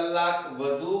કલાક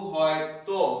વધુ હોય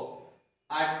તો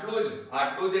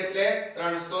આટલું જ એટલે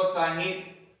 360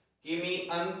 કિમી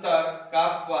અંતર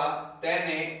કાપવા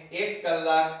તેને 1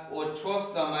 કલાક ઓછો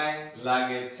સમય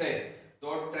લાગે છે. તો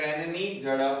ટ્રેનની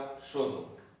ઝડપ શોધો.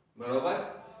 બરોબર,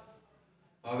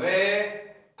 હવે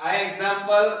આ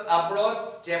એક્ઝામ્પલ આપણો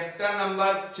ચેપ્ટર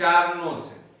નંબર 4 નો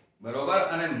છે. બરોબર,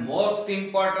 અને મોસ્ટ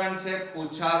ઇમ્પોર્ટન્ટ છે,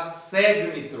 પૂછાશે જ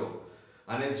મિત્રો.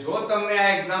 અને જો તમને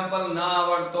આ એક્ઝામ્પલ ન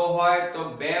આવડતો હોય તો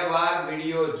 2 વાર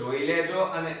વિડિયો જોઈ લેજો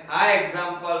અને આ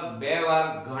એક્ઝામ્પલ 2 વાર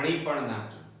ગણી પણ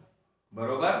નાખજો.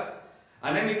 બરોબર,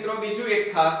 અને મિત્રો બીજું એક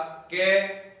ખાસ કે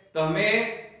તમે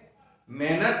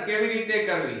મહેનત કેવી રીતે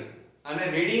કરવી અને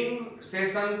રીડિંગ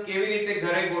સેશન કેવી રીતે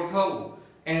ઘરે ગોઠવવું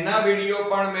એના વિડિયો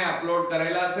પણ મેં અપલોડ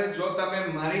કરેલા છે. જો તમે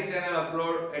મારી ચેનલ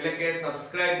અપલોડ એટલે કે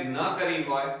સબસ્ક્રાઇબ ન કરી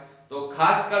હોય તો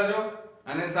ખાસ કરજો.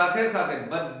 અને સાથે સાથે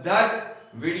બધા જ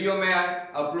વિડિયો મેં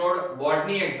અપલોડ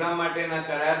બોર્ડની એક્ઝામ માટેના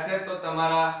કર્યા છે. તો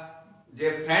તમારા જે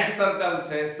ફ્રેન્ડ સર્કલ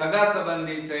છે, સગા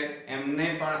સંબંધી છે, એમને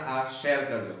પણ આ શેર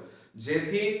કરજો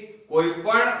જેથી કોઈ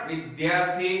પણ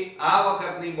વિદ્યાર્થી આ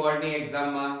વખતની બોર્ડની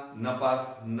એક્ઝામમાં નપાસ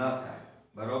ન થાય.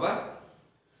 બરોબર,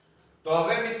 તો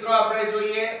હવે મિત્રો આપણે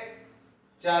જોઈએ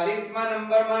 40મા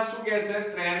નંબરમાં શું કહે છે,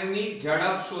 ટ્રેનની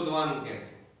ઝડપ શોધવાનું કહે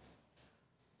છે.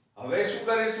 હવે શું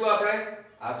કરીશું આપણે,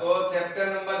 આ તો ચેપ્ટર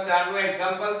નંબર 4 નું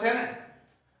એક્ઝામ્પલ છે ને,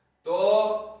 તો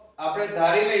આપણે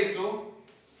ધારી લઈશું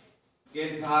કે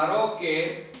ધારો કે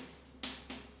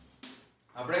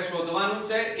આપણે શોધવાનું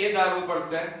છે એ ધારવું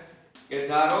પડશે કે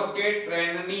ધારો કે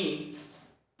ટ્રેનની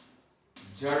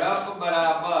ઝડપ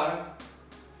બરાબર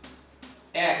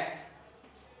x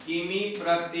કિમી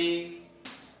પ્રતિ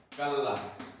કલાક.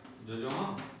 જોજો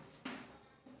હા,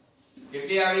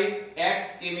 કેટલી આવી x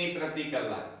કિમી પ્રતિ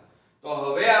કલાક. તો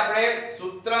હવે આપણે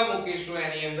સૂત્ર મૂકીશું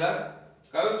એની અંદર.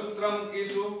 કયું સૂત્ર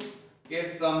મૂકીશું કે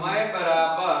સમય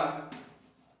બરાબર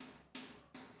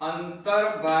અંતર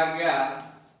ભાગ્યા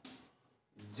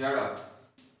ઝડપ.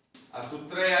 આ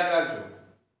સૂત્ર યાદ રાખજો.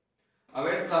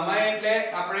 હવે સમય એટલે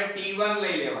આપણે t1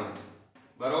 લઈ લેવાનું.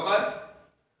 બરોબર,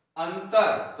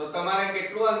 અંતર તો તમારે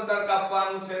કેટલું અંતર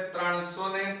કાપવાનું છે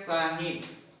 360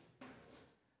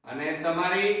 અને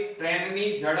તમારી ટ્રેનની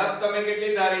ઝડપ તમે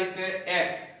કેટલી ધારી છે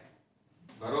x.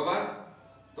 બરોબર,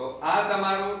 તો આ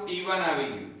તમારું t1 આવી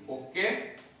ગયું. ઓકે,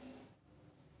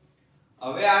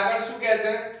 હવે આગળ શું કહે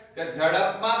છે કે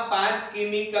ઝડપમાં 5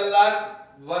 કિમી કલાક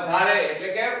વધારે એટલે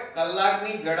કે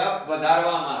કલાકની ઝડપ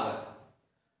વધારવામાં આવે છે.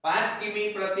 5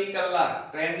 કિમી પ્રતિ કલાક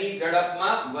ટ્રેનની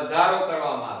ઝડપમાં વધારો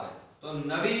કરવામાં આવે છે. તો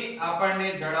નવી આપણને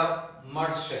ઝડપ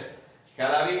મળશે.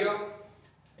 ખ્યાલ આવી ગયો?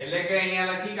 એટલે કે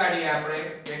અહીંયા લખી કાઢીએ આપણે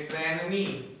કે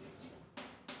ટ્રેનની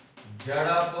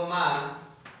ઝડપમાં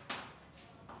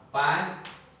 5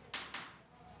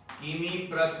 કિમી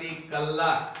પ્રતિ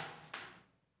કલાક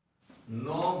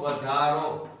નો વધારો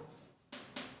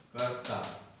કરતા.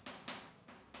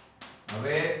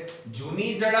 હવે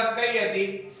જૂની ઝડપ કઈ હતી?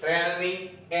 ટ્રેનની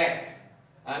x,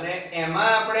 અને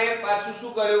એમાં આપણે પાછું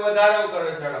શું કર્યું? વધારો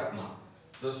કર્યો ઝડપમાં.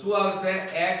 તો શું આવશે?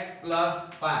 x +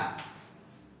 5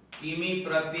 કિમી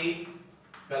પ્રતિ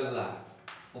કલાક.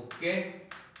 ઓકે,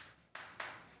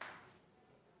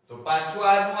 તો પાછું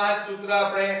આજનું આ સૂત્ર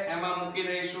આપણે એમાં મૂકી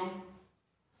દઈશું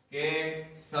કે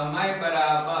સમય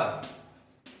બરાબર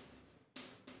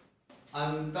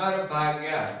અંતર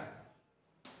ભાગ્યા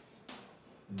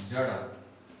ઝડપ.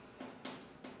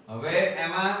 હવે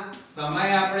એમાં સમય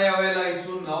આપણે હવે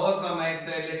લઈશું નવો સમય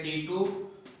છે એટલે t2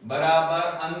 બરાબર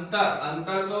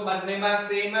અંતર તો બંનેમાં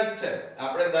સેમ જ છે.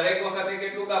 આપણે દરેક વખતે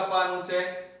કેટલું કાપવાનું છે?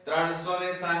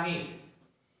 360.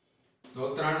 તો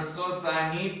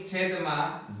 360 છેદમાં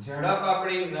ઝડપ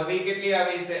આપણી નવી કેટલી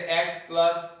આવી છે? x +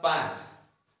 5.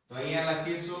 તો અહીંયા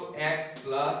લખીશું x +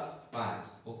 5.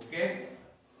 ઓકે,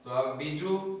 તો આ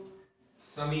બીજું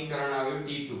સમીકરણ આવ્યું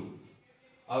t2.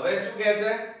 હવે શું કહે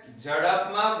છે?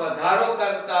 ઝડપમાં વધારો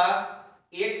કરતા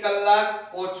 1 કલાક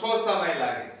ઓછો સમય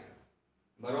લાગે છે.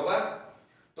 બરોબર?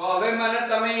 તો હવે મને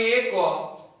તમે એ કહો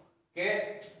કે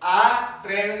આ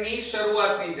ટ્રેનની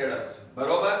શરૂઆતની ઝડપ છે.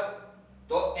 બરોબર?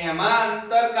 તો એમાં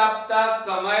અંતર કાપતા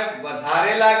સમય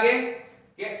વધારે લાગે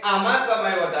કે આમાં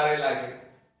સમય વધારે લાગે?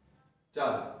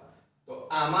 ચાલો, તો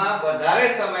આમાં વધારે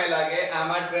સમય લાગે.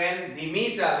 આમાં ટ્રેન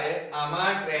ધીમી ચાલે,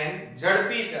 આમાં ટ્રેન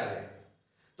ઝડપી ચાલે.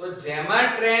 તો જેમાં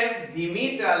ટ્રેન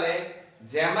ધીમી ચાલે,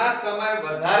 જેમાં સમય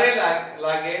વધારે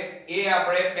લાગે એ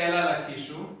આપણે પહેલા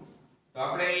લખીશું. તો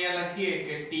આપણે અહીંયા લખીએ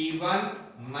કે t1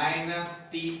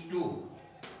 - t2.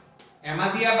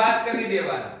 એમાંથી આ બાદ કરી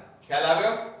દેવાના. ખ્યાલ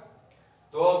આવ્યો?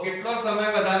 તો કેટલો સમય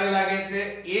વધારે લાગે છે?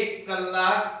 1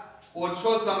 કલાક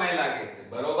ઓછો સમય લાગે છે.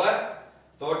 બરોબર?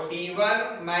 તો t1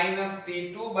 -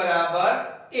 t2 બરાબર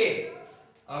 1.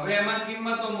 હવે એમાં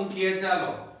કિંમતો મૂકીએ.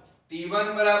 ચાલો, t1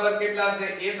 બરાબર કેટલા છે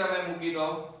એ તમે મૂકી દો.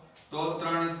 તો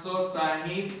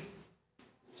 360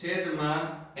 છેદમાં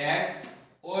x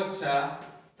ઓછા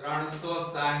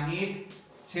 360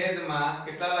 છેદમાં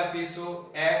કેટલા લખીશું?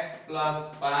 x +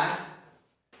 5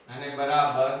 અને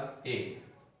બરાબર 1.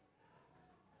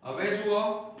 હવે જુઓ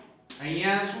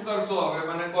અહીંયા શું કરશો? હવે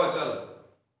મને કહો. ચલો,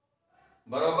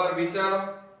 બરોબર વિચારો.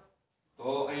 તો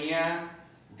અહીંયા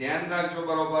ધ્યાન રાખજો.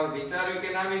 બરોબર વિચાર્યું કે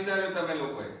ના વિચાર્યું તમે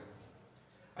લોકોએ?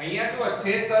 અહીંયા જુઓ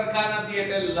છેદ સરખા નથી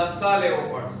એટલે લસા લેવો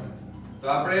પડશે. તો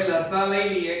આપણે લસા લઈ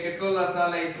લઈએ. કેટલો લસા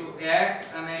લઈશું? x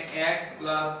અને x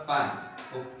 + 5.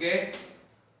 ઓકે,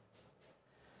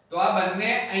 તો આ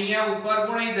બંને અહીંયા ઉપર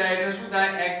ગુણાઈ જાય એટલે શું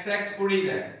થાય? xx ઉડી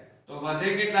જાય. તો વધે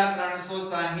કેટલા?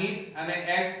 360 અને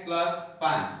x +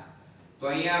 5. તો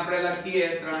અહીંયા આપણે લખીએ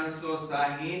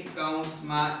 360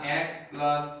 કૌંસમાં x +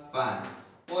 5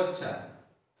 ઓછા.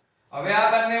 હવે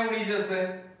આ બંને ઉડી જશે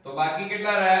તો બાકી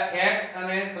કેટલા રહ્યા? x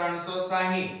અને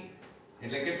 360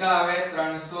 એટલે કેટલા આવે?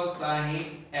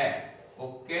 360x.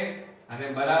 ઓકે, અને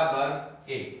બરાબર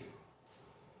 1.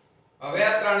 હવે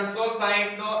આ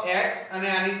 360 નો x અને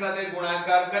આની સાથે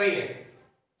ગુણાકાર કરીએ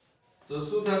તો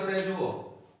શું થશે? જુઓ,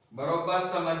 બરોબર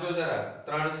સમજો જરા.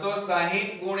 360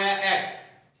 ગુણ્યા x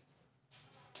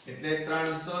એટલે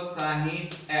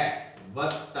 360x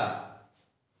વત્તા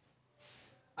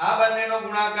આ બંનેનો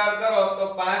ગુણાકાર કરો તો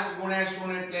 5 ગુણ્યા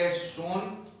 0 એટલે 0.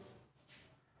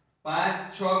 5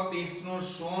 6 30 નું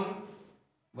 0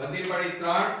 વધી પડી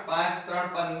 3. 5 3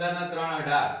 15 ના 3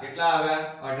 18. કેટલા આવ્યા?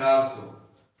 1800.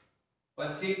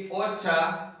 પછી ઓછા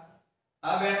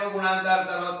આ બેનો ગુણાકાર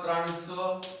કરો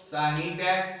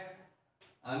 360x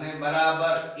અને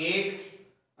બરાબર 1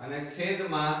 અને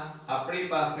છેદમાં આપણી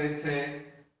પાસે છે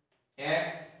x.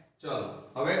 ચલો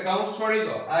હવે કૌંસ છોડી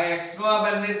દો. આ x નો આ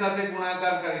બંને સાથે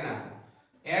ગુણાકાર કરી નાખો.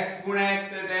 x ગુણ્યા x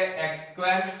એટલે x²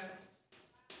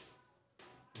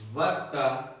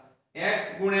 વત્તા x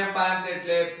ગુણ્યા 5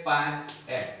 એટલે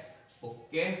 5x.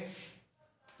 ઓકે,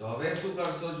 તો હવે શું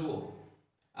કરશો? જુઓ,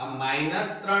 આ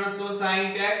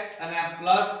 -360x અને આ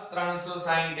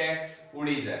 +360x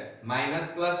ઉડી જાય. માઈનસ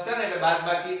પ્લસ છે ને એટલે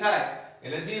બાદબાકી થાય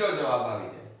એટલે 0 જવાબ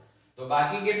આવી જાય. તો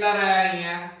બાકી કેટલા રહ્યા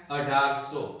અહીંયા?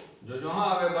 1800. જોજો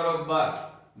હા, હવે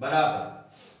બરાબર.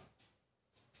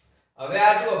 હવે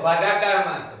આ જુઓ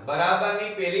ભાગાકારમાં છે.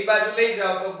 બરાબરની પેલી બાજુ લઈ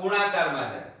જાઓ તો ગુણાકારમાં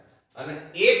જાય અને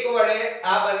 1 વડે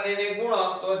આ બંનેને ગુણો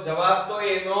તો જવાબ તો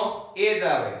એનો એ જ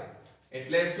આવે.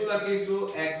 એટલે શું લખીશું?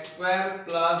 x²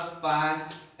 +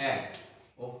 5x.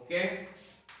 ઓકે,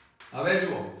 હવે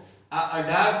જુઓ આ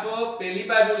 1800 પેલી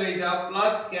બાજુ લઈ જાઓ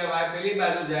પ્લસ કહેવાય, પેલી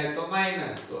બાજુ જાય તો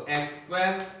માઈનસ, તો x²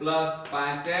 પ્લસ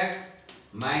 5x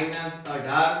માઈનસ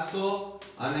 1800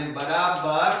 અને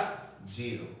બરાબર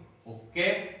 0. ઓકે,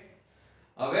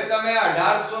 હવે તમે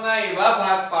 1800 ના એવા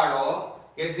ભાગ પાડો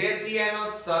કે જેથી એનો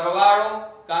સરવાળો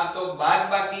કાં તો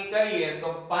બાદબાકી કરીએ તો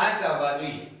 5 આવવા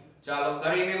જોઈએ. ચાલો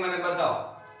કરીને મને બતાવો.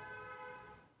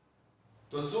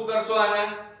 તો શું કરશો આના?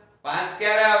 5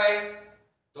 ક્યારે આવે?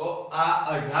 તો આ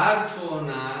 1800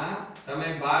 ના તમે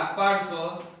ભાગ પાડશો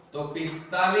તો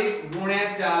 45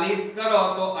 ગુણ્યા 40 કરો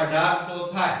તો 1800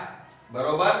 થાય.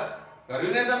 બરોબર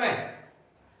કર્યું ને તમે?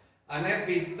 અને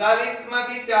 45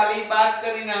 માંથી 40 બાદ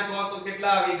કરી નાખો તો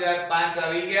કેટલા આવી જાય? 5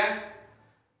 આવી ગયા.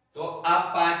 તો આ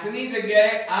 5 ની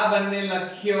જગ્યાએ આ બંને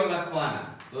લખવાના.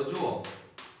 તો જુઓ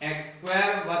x²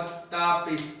 વત્તા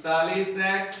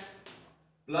 45x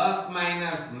plus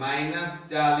minus minus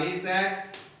 40x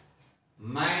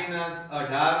minus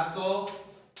 1800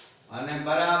 અને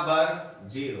બરાબર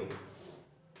 0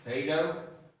 થઈ ગયું.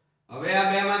 હવે આ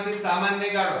બે માંથી સામાન્ય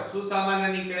કાઢો. શું સામાન્ય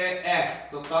નીકળે? x.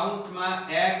 તો કૌંસમાં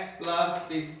x પ્લસ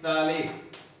 45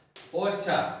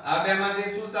 ઓછા આ બે માંથી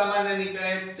શું સામાન્ય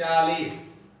નીકળે? 40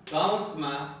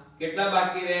 કૌંસમાં કેટલા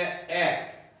બાકી રહે? x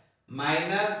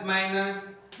minus minus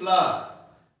plus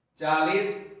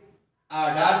 40. આ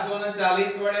 1800 ને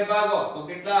 40 વડે ભાગો તો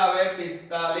કેટલા આવે?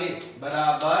 45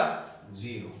 બરાબર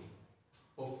 0.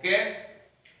 ઓકે,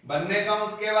 બંને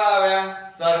કૌંસ કેવા આવ્યા?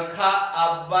 સરખા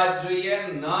આવવા જોઈએ.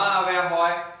 ન આવ્યા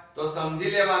હોય તો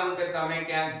સમજી લેવાનું કે તમે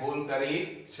ક્યાંક ભૂલ કરી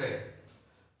છે.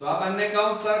 તો આ બંને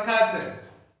કૌંસ સરખા છે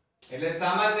એટલે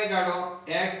સામાન્ય કાઢો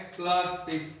x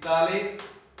 45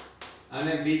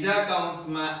 અને બીજા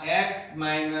કૌંસમાં x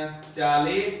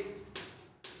 40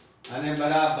 અને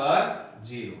બરાબર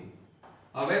 0.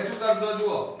 હવે શું કરશો?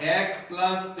 જુઓ x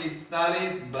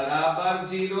 45 બરાબર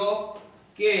 0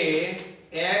 કે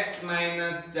x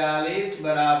 40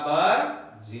 બરાબર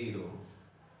 0.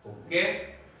 ઓકે,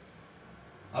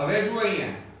 હવે જુઓ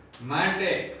અહીંયા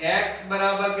માટે x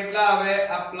બરાબર કેટલા આવે?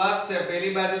 આ પ્લસ છે,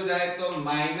 પેલી બાજુ જાય તો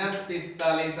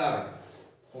 -45 આવે.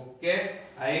 ઓકે,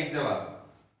 આ એક જવાબ.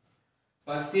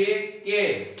 પછી કે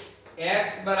x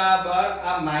બરાબર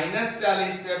આ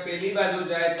 -40 છે, પેલી બાજુ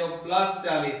જાય તો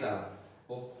 +40 આવે.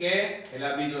 ઓકે, એટલે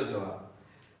બીજો જવાબ.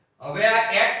 હવે આ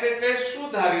x એટલે શું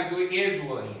ધાર્યું હતું એ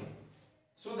જુઓ અહીં.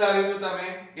 શું ધાર્યું હતું તમે?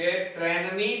 કે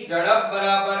ટ્રેનની ઝડપ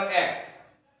બરાબર x.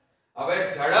 હવે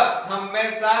ઝડપ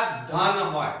હંમેશા ધન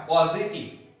હોય, પોઝિટિવ.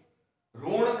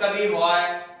 ઋણ કદી હોય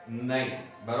નહીં.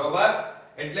 બરોબર?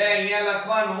 એટલે અહીંયા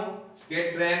લખવાનું કે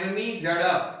ટ્રેનની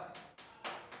ઝડપ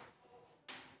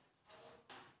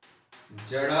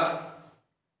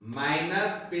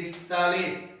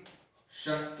 -45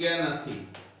 શક્ય નથી.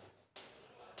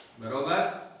 બરોબર?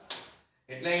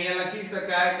 એટલે અહીંયા લખી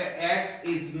શકાય કે x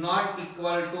is not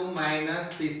equal to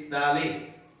 -45.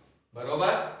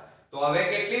 બરોબર? તો હવે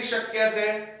કેટલી શક્ય છે?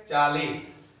 40.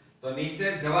 તો નીચે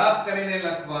જવાબ કરીને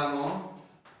લખવાનો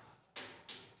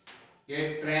કે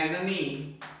ટ્રેનની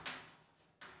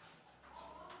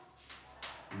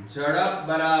ઝડપ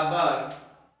બરાબર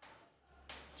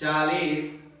 40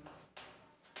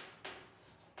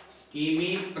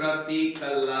 કિમી પ્રતિ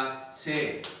કલાક છે.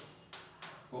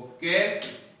 ઓકે,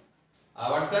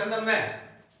 આવડશે ને તમને?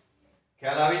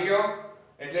 ખ્યાલ આવી ગયો?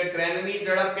 એટલે ટ્રેનની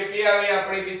ઝડપ કેટલી આવી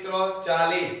આપણી મિત્રો?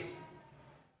 40.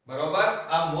 બરોબર?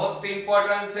 આ મોસ્ટ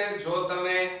ઇમ્પોર્ટન્ટ છે. જો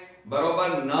તમે બરોબર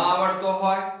ન આવડતો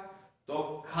હોય તો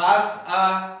ખાસ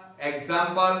આ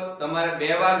એક્ઝામ્પલ તમારે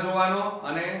 2 વાર જોવાનો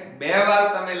અને 2 વાર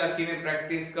તમે લખીને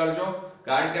પ્રેક્ટિસ કરજો,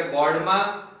 કારણ કે બોર્ડમાં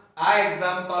આ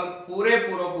એક્ઝામ્પલ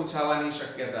પૂરેપૂરો પૂછાવાની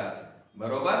શક્યતા છે.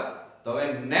 બરોબર? તો હવે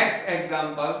નેક્સ્ટ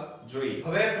એક્ઝામ્પલ જોઈએ.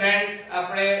 હવે ફ્રેન્ડ્સ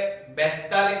આપણે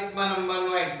 42મા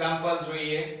નંબરનો એક્ઝામ્પલ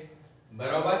જોઈએ.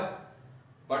 બરોબર?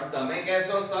 પણ તમે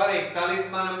કહેશો સર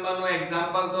 41મા નંબરનો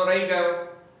એક્ઝામ્પલ તો રહી ગયો.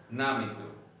 ના મિત્રો,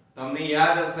 તમને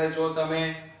યાદ હશે જો તમે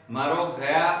મારો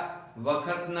ગયા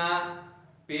વખતના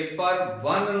પેપર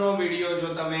 1 નો વિડિયો જો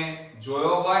તમે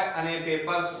જોયો હોય અને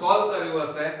પેપર સોલ્વ કર્યું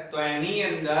હશે તો એની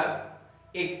અંદર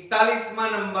 41મા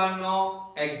નંબરનો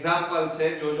એક્ઝામ્પલ છે,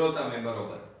 જોજો તમે.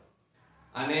 બરોબર?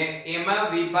 અને એમાં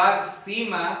વિભાગ સી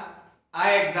માં આ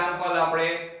એક્ઝામ્પલ આપણે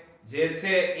જે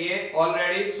છે એ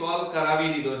ઓલરેડી સોલ્વ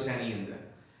કરાવી દીધો છે એની અંદર.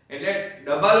 એટલે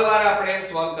ડબલ વાર આપણે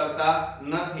સોલ્વ કરતા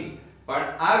નથી, પણ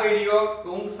આ વિડિયો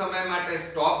ટૂંક સમય માટે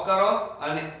સ્ટોપ કરો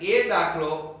અને એ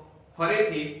દાખલો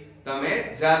ફરીથી તમે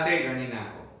જાતે ગણી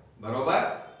નાખો. બરોબર?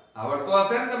 આવડતો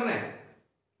હશે ને તમને?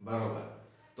 બરોબર.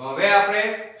 તો હવે આપણે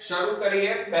શરૂ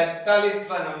કરીએ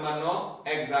 42મા નંબરનો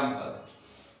એક્ઝામ્પલ.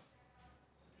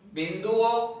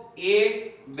 બિંદુઓ A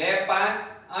 2 5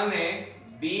 અને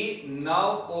B બી 9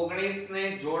 19 ને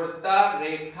જોડતા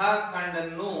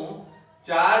રેખાખંડનું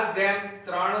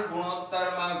 4:3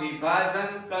 ગુણોત્તરમાં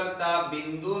વિભાજન કરતા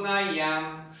બિંદુના યામ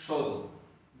શોધો.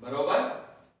 બરોબર,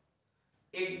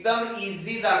 એકદમ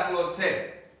ઈઝી દાખલો છે.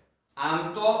 આમ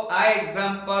તો આ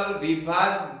એક્ઝામ્પલ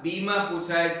વિભાગ બી માં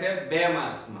પૂછાય છે 2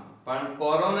 માર્ક્સમાં, પણ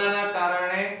કોરોનાના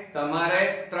કારણે તમારે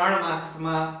 3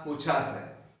 માર્ક્સમાં પૂછાશે.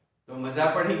 તો મજા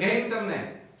પડી ગઈ ને તમને?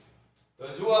 તો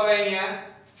જુઓ હવે અહીંયા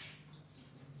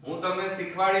હું તમને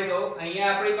શીખવાડી દઉં.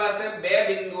 અહીંયા આપણી પાસે 2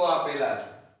 બિંદુઓ આપેલા છે.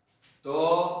 તો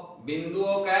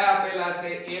બિંદુઓ કયા આપેલા છે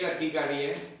એ લખી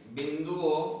કાઢીએ.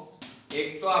 બિંદુઓ એક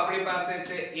તો આપણી પાસે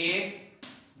છે A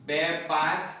 2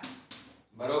 5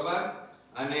 બરોબર,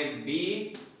 અને B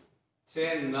છે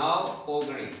 9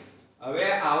 19. હવે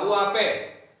આવું આપે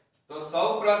તો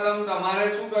સૌપ્રથમ તમારે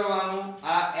શું કરવાનું?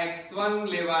 આ x1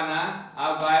 લેવાના, આ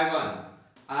y1,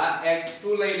 આ x2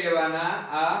 લઈ લેવાના,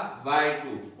 આ y2.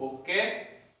 ઓકે,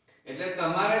 એટલે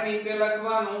તમારે નીચે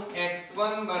લખવાનું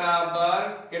x1 બરાબર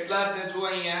કેટલા છે? જો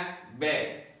અહીંયા 2,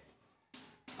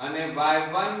 અને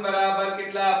y1 બરાબર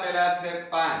કેટલા આપેલા છે?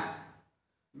 5.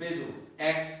 બીજું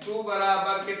x2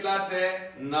 બરાબર કેટલા છે?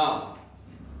 9,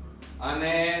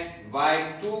 અને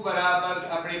y2 બરાબર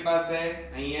આપણી પાસે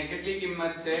અહીંયા કેટલી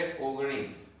કિંમત છે?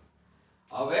 19.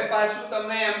 હવે પાછું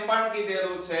તમને એમ પણ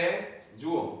કીધેલું છે,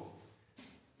 જુઓ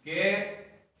કે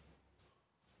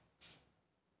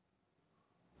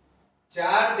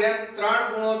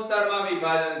 4:3 ગુણોત્તરમાં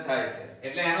વિભાજન થાય છે.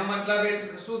 એટલે એનો મતલબ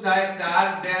શું થાય?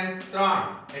 4:3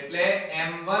 એટલે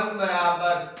m1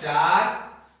 બરાબર 4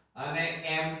 અને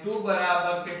m2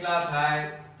 બરાબર કેટલા થાય?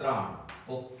 3.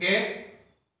 ઓકે,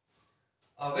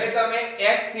 હવે તમે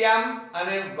x યામ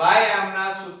અને y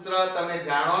યામના સૂત્ર તમે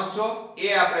જાણો છો, એ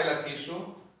આપણે લખીશું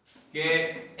કે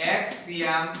x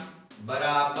યામ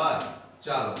બરાબર,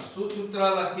 ચાલો શું સૂત્ર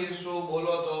લખીશું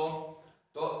બોલો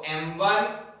તો m1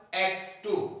 x2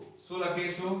 શું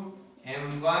લખીશું?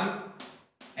 m1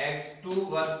 x2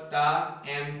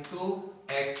 m2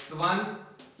 x1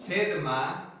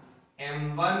 છેદમાં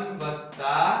m1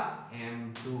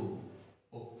 m2.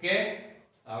 ઓકે,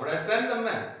 આવડે છે ને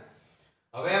તમને?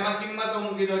 હવે એમાં કિંમતો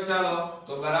મૂકી દો. ચાલો,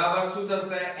 તો બરાબર શું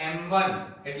થશે? m1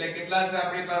 એટલે કેટલા છે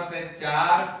આપણી પાસે?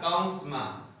 4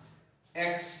 કૌંસમાં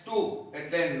x2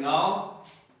 એટલે 9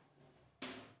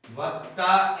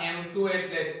 વત્તા m2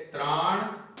 એટલે 3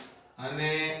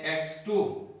 અને x1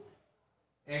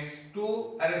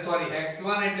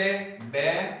 એટલે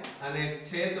 2 અને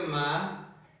છેદમાં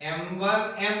m1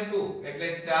 m2 એટલે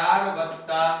 4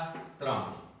 વત્તા 3.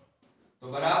 તો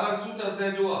બરાબર શું થશે?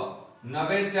 જુઓ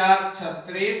 9 4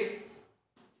 36.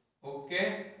 ઓકે,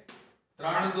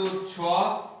 3 દુ 6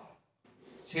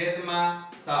 છેદમાં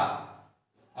 7.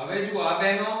 હવે જુઓ આ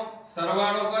બેનો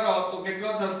સરવાળો કરો તો કેટલો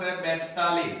થશે?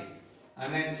 42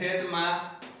 અને છેદમાં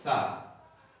 7.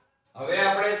 હવે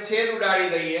આપણે છેદ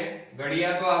ઉડાડી દઈએ.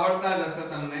 ઘડિયા તો આવડતા જ હશે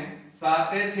તમને.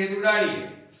 7 એ છેદ ઉડાડીએ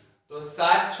તો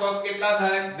 7 6 કેટલા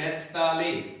થાય?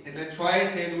 42. એટલે 6 એ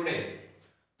છેદ ઉડે.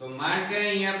 તો માટે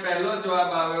અહીંયા પહેલો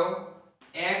જવાબ આવ્યો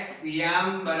x યામ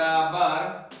બરાબર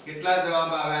કેટલા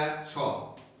જવાબ આવ્યા? 6.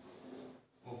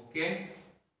 ઓકે,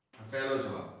 પહેલો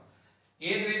જવાબ. એ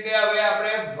જ રીતે હવે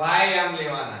આપણે y યામ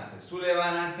લેવાના છે. શું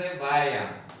લેવાના છે? y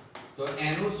યામ. તો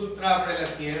એનું સૂત્ર આપણે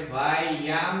લખીએ y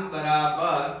યામ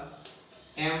બરાબર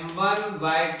m1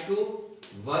 y2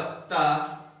 વત્તા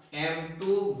m2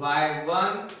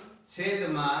 y1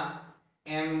 છેદમાં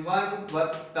m1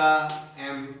 વત્તા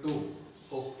m2.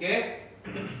 ઓકે,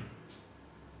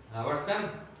 આવડશે ને?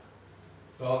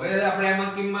 તો હવે આપણે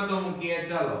એમાં કિંમતો મૂકીએ.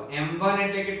 ચાલો, m1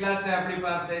 એટલે કેટલા છે આપણી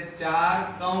પાસે? 4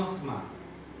 કૌંસમાં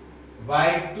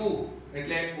y2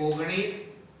 એટલે 19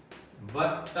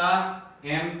 વત્તા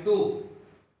m2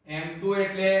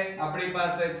 એટલે આપણી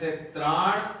પાસે છે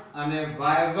 3 અને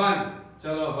y1,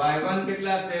 ચલો y1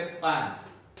 કેટલા છે? 5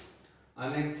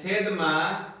 અને છેદમાં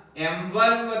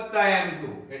m1 વત્તા m2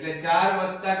 એટલે 4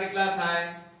 વત્તા કેટલા થાય?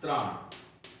 3.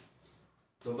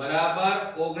 તો બરાબર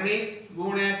 19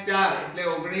 ગુણ્યા 4 એટલે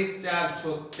 19 4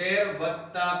 76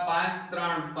 વત્તા 5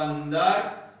 3 15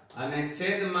 અને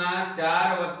છેદમાં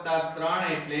 4 વત્તા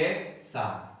 3 એટલે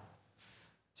 7.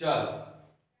 ચલો,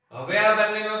 હવે આ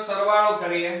બંનેનો સરવાળો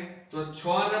કરીએ તો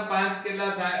 6 ને 5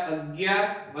 કેટલા થાય? 11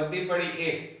 વધી પડી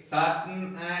 1,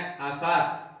 7 આ 7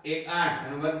 1 8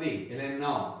 અને વધી એટલે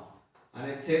 9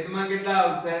 અને છેદમાં કેટલા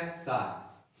આવશે? 7.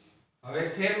 હવે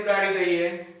છેદ ઉડાડી દઈએ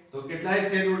તો કેટલાય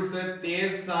છેદ ઉડશે? 13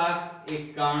 7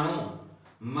 91.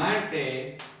 માટે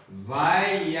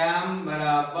y યામ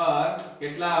બરાબર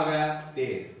કેટલા આવ્યા?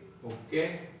 13. ઓકે,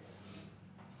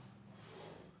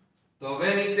 તો હવે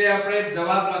નીચે આપણે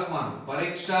જવાબ લખવાનો.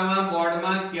 પરીક્ષામાં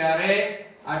બોર્ડમાં ક્યારે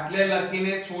આટલે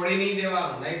લખીને છોડી નહીં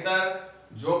દેવાનું, નહીતર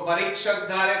જો પરીક્ષક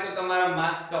ધારે તો તમારા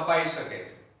માર્ક્સ કપાઈ શકે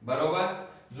છે, બરોબર?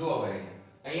 જુઓ ભાઈ,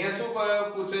 અહીંયા શું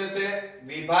પૂછે છે?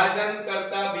 વિભાજન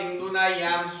કરતા બિંદુના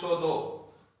યામ શોધો.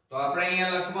 તો આપણે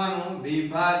અહીંયા લખવાનું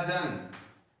વિભાજન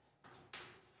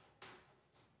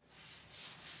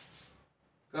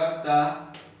કરતા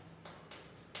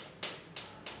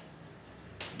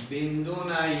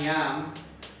બિંદુના યામ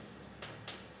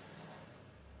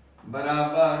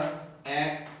બરાબર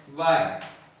x y.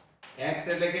 x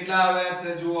એટલે કેટલા આવ્યા છે?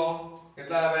 જુઓ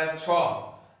કેટલા આવ્યા? 6.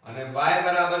 અને y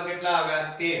બરાબર કેટલા આવ્યા?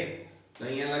 13. તો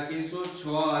અહીંયા લખીશું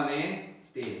 6 અને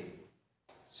 13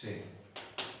 છે.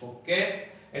 ઓકે,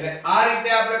 એટલે આ રીતે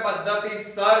આપણે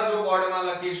પદ્ધતિસર જો બોર્ડમાં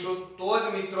લખીશું તો જ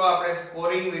મિત્રો આપણે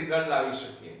સ્કોરિંગ રિઝલ્ટ લાવી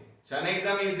શકીએ. છે ને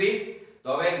એકદમ ઈઝી. તો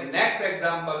હવે નેક્સ્ટ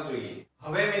એક્ઝામ્પલ જોઈએ.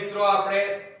 હવે મિત્રો આપણે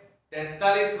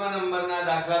 43મા નંબરના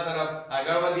દાખલા તરફ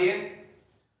આગળ વધીએ.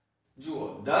 જુઓ,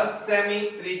 10 સેમી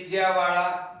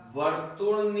ત્રિજ્યાવાળા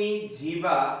વર્તુળની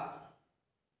જીવા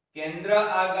કેન્દ્ર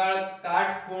આગળ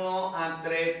કાટખૂણો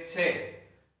આંતરે છે.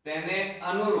 તેને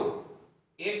અનુરૂપ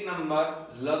 1 નંબર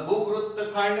લઘુ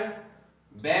વૃત્તખંડ,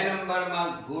 2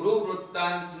 નંબરમાં ગુરુ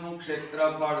વૃત્તાંશનું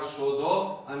ક્ષેત્રફળ શોધો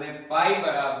અને પાઈ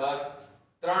બરાબર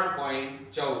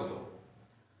 3.14.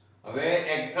 હવે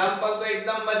એક્ઝામ્પલ તો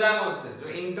એકદમ મજાનો છે, જો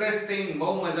ઇન્ટરેસ્ટિંગ, બહુ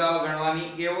મજા આવે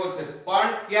ગણવાની એવો છે.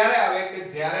 પણ ક્યારે આવે કે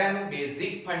જ્યારે એનું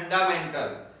બેઝિક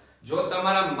ફંડામેન્ટલ જો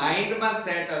તમારા માઇન્ડમાં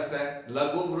સેટ હશે,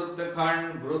 લઘુ વૃત્તખંડ,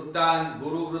 વૃત્તાંશ,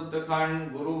 ગુરુ વૃત્તખંડ,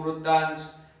 ગુરુ વૃત્તાંશ,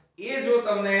 એ જો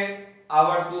તમને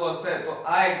આવડતું હશે તો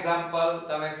આ એક્ઝામ્પલ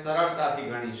તમે સરળતાથી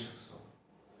ગણી શકશો.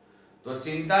 તો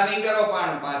ચિંતા નહીં કરો,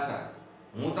 પણ પાછા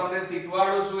હું તમને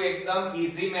શીખવાડું છું એકદમ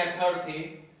ઈઝી મેથડથી.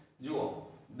 જુઓ,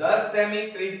 10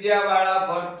 સેમી ત્રિજ્યાવાળા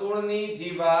વર્તુળની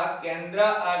જીવા કેન્દ્ર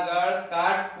આગળ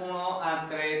કાટખૂણો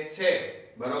આંતરે છે,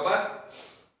 બરોબર?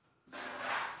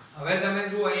 હવે તમે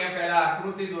જુઓ, અહીંયા પહેલા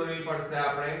આકૃતિ દોરવી પડશે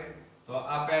આપણે. તો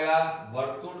આ પહેલા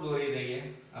વર્તુળ દોરી દઈએ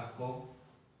આખો.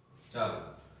 ચાલો,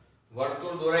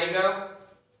 વર્તુળ દોરાઈ ગયો.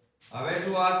 હવે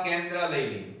જો આ કેન્દ્ર લઈ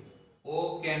લઈએ,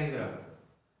 O કેન્દ્ર.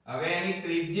 હવે એની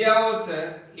ત્રિજ્યાઓ છે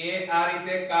એ આ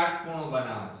રીતે કાટખૂણો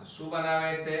બનાવે છે. શું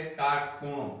બનાવે છે?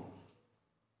 કાટખૂણો.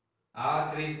 આ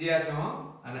ત્રિજ્યા છે હો,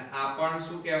 અને આ પણ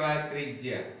શું કહેવાય?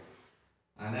 ત્રિજ્યા.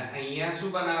 અને અહીંયા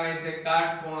શું બનાવે છે?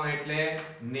 કાટખૂણો, એટલે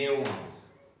 90 અંશ.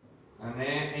 અને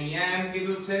અહીંયા એમ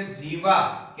કીધું છે જીવા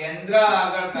કેન્દ્ર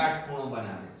આગળ કાટખૂણો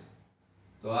બનાવે છે.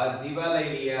 તો આ જીવા લઈ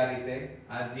લઈએ આ રીતે.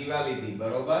 આ જીવા લીધી,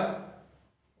 બરોબર?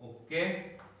 ઓકે,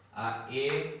 આ A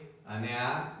અને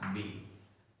આ B.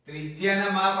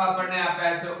 ત્રિજ્યાના માપ આપણને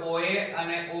આપ્યા છે OA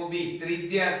અને OB.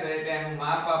 ત્રિજ્યા છે એટલે એનું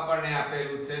માપ આપણને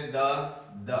આપેલું છે 10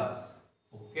 10.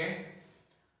 ઓકે,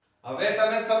 હવે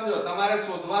તમે સમજો, તમારે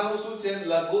શોધવાનું શું છે?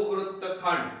 લઘુ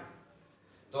વૃત્તખંડ.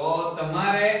 તો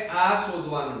તમારે આ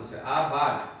શોધવાનું છે, આ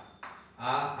ભાગ,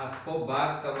 આ આખો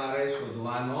ભાગ તમારે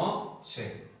શોધવાનો છે.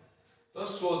 તો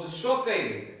શોધશો કઈ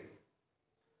રીતે?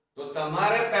 તો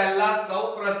તમારે પહેલા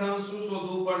સૌપ્રથમ શું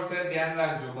શોધવું પડશે? ધ્યાન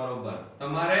રાખજો, બરોબર?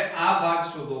 તમારે આ ભાગ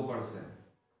શોધવો પડશે.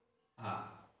 હા,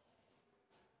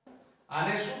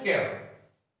 આને શું કહેવાય?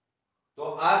 તો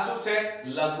આ શું છે?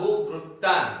 લઘુ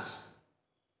વૃત્તાંશ,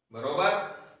 બરોબર?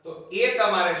 તો એ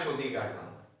તમારે શોધી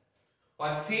કાઢવાનો.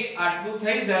 પછી આટલું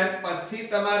થઈ જાય પછી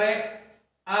તમારે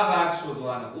આ ભાગ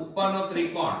શોધવાનો, ઉપરનો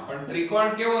ત્રિકોણ. પણ ત્રિકોણ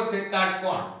કેવો છે?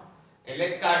 કાટકોણ. એટલે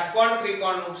કાટકોણ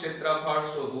ત્રિકોણનું ક્ષેત્રફળ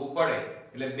શોધવું પડે.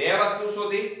 એટલે બે વસ્તુ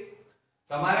શોધી.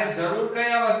 તમારે જરૂર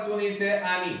કયા વસ્તુની છે?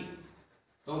 આની.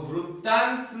 તો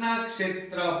વૃત્તાંશના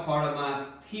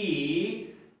ક્ષેત્રફળમાંથી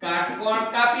કાટકોણ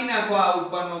કાપી નાખો, આ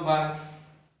ઉપરનો ભાગ.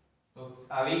 તો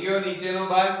આવી ગયો નીચેનો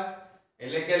ભાગ,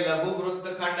 એટલે કે લઘુ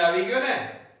વૃત્તખંડ આવી ગયો ને?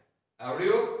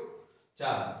 આવડ્યું?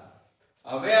 ચાલો,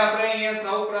 હવે આપણે અહીંયા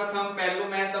સૌપ્રથમ પહેલું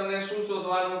મેં તમને શું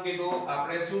શોધવાનું કીધું?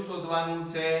 આપણે શું શોધવાનું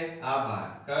છે? આ ભાગ.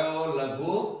 કયો?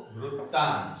 લઘુ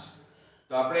વૃત્તાંશ.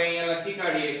 તો આપણે અહીંયા લખી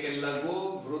કાઢીએ કે લઘુ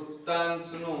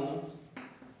વૃત્તાંશનું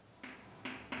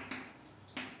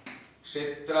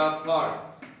ક્ષેત્રફળ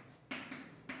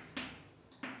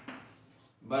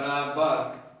બરાબર,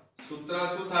 સૂત્ર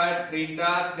શું થાય?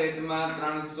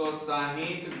 θ/360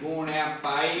 ગુણ્યા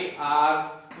પાઈ r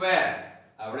સ્ક્વેર.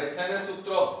 આવડે છે ને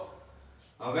સૂત્રો?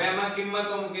 હવે એમાં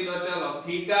કિંમતો મૂકી દો. ચલો,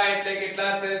 થીટા એટલે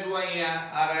કેટલા છે? જો અહીંયા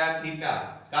આ રહ્યા થીટા.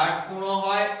 કાટખૂણો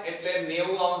હોય એટલે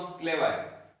 90 અંશ લેવાય.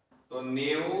 તો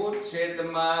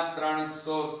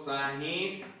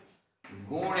 90/360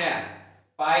 ગુણ્યા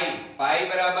પાઈ. પાઈ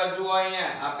બરાબર જુઓ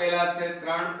અહીંયા આપેલા છે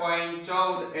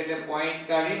 3.14, એટલે પોઈન્ટ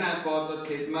કાઢી નાખો તો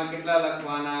છેદમાં કેટલા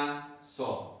લખવાના?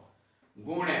 100.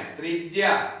 ગુણ્યા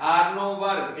ત્રિજ્યા r નો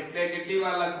વર્ગ, એટલે કેટલી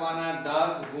વાર લખવાના?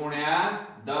 10 ગુણ્યા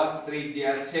 10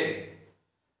 ત્રિજ્યા છે.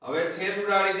 હવે છેદ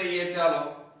ઉડાડી દઈએ. ચાલો,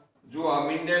 જુઓ,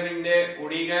 મીંડે મીંડે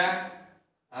ઉડી ગયા.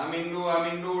 આ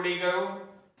મીંડું ઉડી ગયું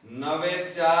 9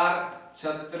 4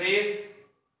 36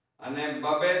 અને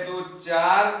 2 2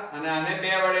 4 અને આને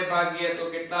 2 વડે ભાગીએ તો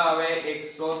કેટલા આવે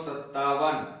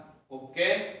 157. ઓકે,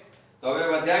 તો હવે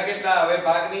વધ્યા કેટલા? હવે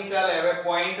ભાગ નહીં ચાલે, હવે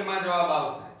પોઈન્ટ માં જવાબ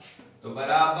આવશે. તો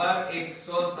બરાબર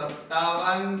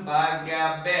 157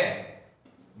 ભાગ્યા 2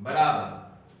 બરાબર.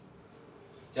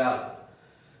 ચાલો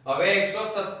હવે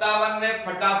 157 ને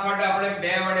ફટાફટ આપણે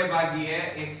 2 વડે ભાગીએ.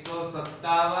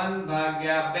 157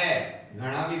 ભાગ્યા 2.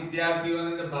 ઘણા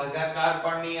વિદ્યાર્થીઓને તો ભાગાકાર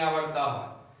પણ નહીં આવડતા હોય,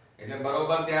 એટલે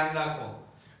બરોબર ધ્યાન રાખો.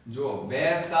 જો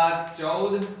 2 7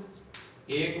 14,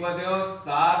 1 વધ્યો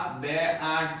 7 2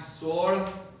 8 16,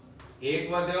 1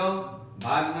 વધ્યો,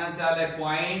 ભાગ ના ચાલે,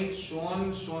 પોઈન્ટ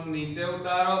 0 0 નીચે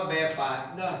ઉતારો, 2 5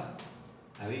 10.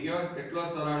 આવી ગયો. કેટલો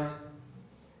સરળ છે.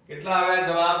 કેટલા આવ્યા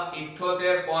જવાબ?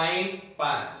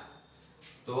 78.5.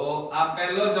 તો આ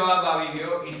પહેલો જવાબ આવી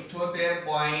ગયો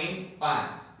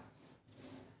 78.5.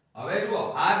 હવે જુઓ,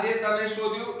 આ જે તમે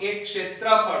શોધ્યું એક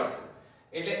ક્ષેત્રફળ છે,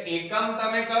 એટલે એકમ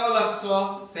તમે કયો લખશો?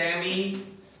 સેમી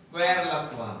સ્ક્વેર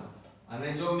લખવાનું. અને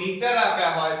જો મીટર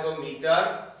આપ્યા હોય તો મીટર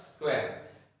સ્ક્વેર.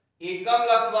 એકમ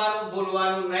લખવાનું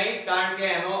ભૂલવાનું નહીં, કારણ કે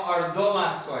એનો અડધો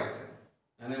માર્ક્સ હોય છે,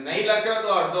 અને નહીં લખ્યો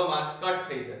તો અડધો માર્ક્સ કટ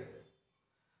થઈ જાય.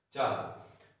 ચાલો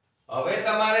હવે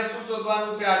તમારે શું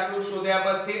શોધવાનું છે? આટલું શોધ્યા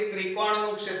પછી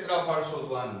ત્રિકોણનું ક્ષેત્રફળ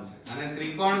શોધવાનું છે. અને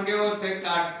ત્રિકોણ કેવો છે?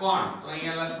 કાટકોણ. તો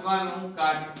અહીંયા લખવાનું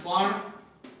કાટકોણ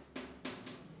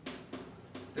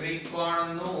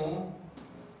ત્રિકોણનું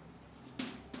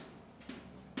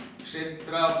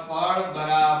ક્ષેત્રફળ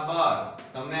બરાબર,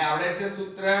 તમને આવડે છે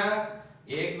સૂત્ર?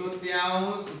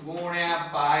 1/2 ગુણ્યા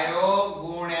પાયો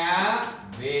ગુણ્યા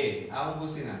વેગ. આવું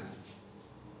પૂછી નાખ,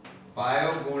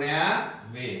 પાયો ગુણ્યા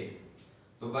વેગ.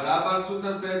 તો બરાબર શું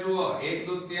થશે? જુઓ,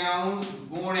 1/2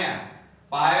 ગુણ્યા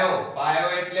પાયો, પાયો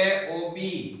એટલે OB,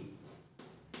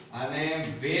 અને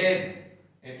વેગ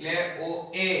એટલે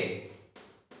OA.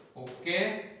 ઓકે,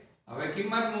 હવે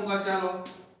કિંમત મૂકો. ચાલો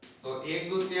તો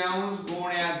 1/2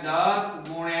 ગુણ્યા 10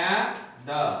 ગુણ્યા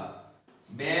 10,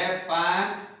 2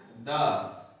 5 10.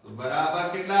 તો બરાબર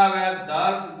કેટલા આવ્યા?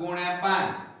 10 ગુણ્યા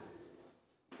 5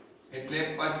 એટલે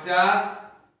 50.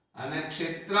 અને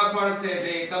ક્ષેત્રફળ છે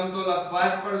એટલે એકમ તો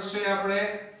લખવા જ પડશે આપણે,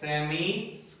 સેમી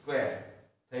સ્ક્વેર.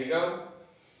 થઈ ગયું.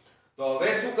 તો હવે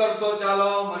શું કરશો? ચાલો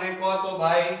મને કહો તો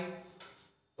ભાઈ.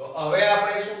 તો હવે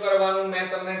આપણે શું કરવાનું? મેં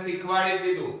તમને શીખવાડી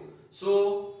દીધું. શું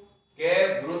કે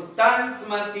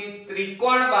વૃત્તાંશમાંથી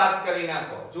ત્રિકોણ બાદ કરી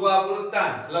નાખો. જો આ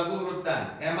વૃત્તાંશ, લઘુ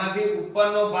વૃત્તાંશ, એમાંથી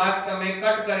ઉપરનો ભાગ તમે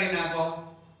કટ કરી નાખો,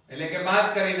 એટલે કે બાદ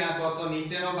કરી નાખો, તો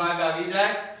નીચેનો ભાગ આવી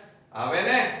જાય. આવે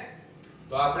ને?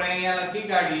 તો આપણે અહીંયા લખી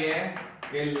કાઢીએ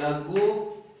કે લઘુ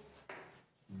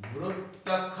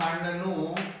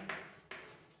વૃત્તખંડનું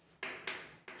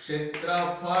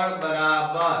ક્ષેત્રફળ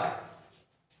બરાબર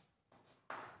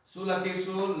શું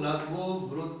લખીશું? લઘુ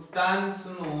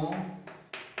વૃત્તાંશનું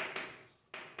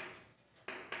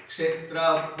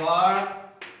ક્ષેત્રફળ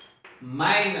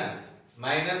માઈનસ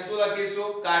શું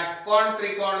લખીશું? કાટકોણ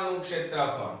ત્રિકોણનું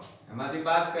ક્ષેત્રફળ. એમાંથી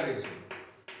બાદ કરીશું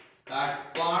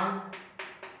કાટકોણ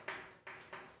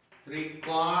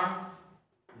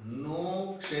ત્રિકોણનું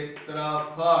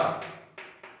ક્ષેત્રફળ.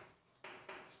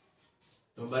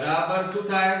 તો બરાબર શું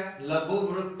થાય? લઘુ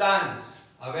વૃત્તાંશ.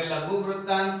 હવે લઘુ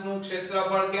વૃત્તાંશનું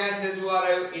ક્ષેત્રફળ ક્યાં છે? જો આ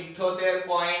રહ્યું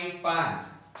 78.5.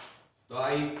 તો આ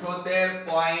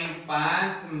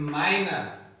 78.5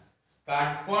 માઈનસ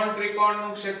કાટકોણ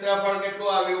ત્રિકોણનું ક્ષેત્રફળ કેટલું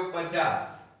આવ્યું? 50.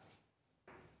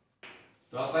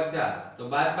 તો 50. તો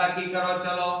બાદબાકી કરો.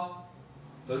 ચલો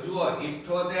તો જુઓ,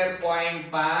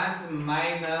 78.5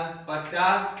 માઈનસ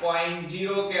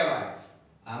 50.0 કહેવાય.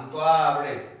 આમ તો આ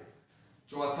આપણે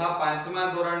ચોથા પાંચમા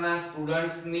ધોરણના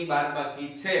સ્ટુડન્ટ્સ ની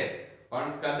બાદબાકી છે,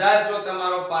 પણ કદાચ જો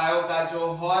તમારો પાયો કાચો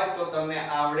હોય તો તમને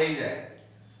આવડી જાય.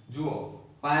 જુઓ,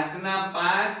 5 ના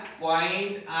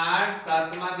 5.8,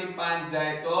 7 માંથી 5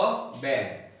 જાય તો 2.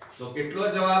 તો કેટલો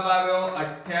જવાબ આવ્યો?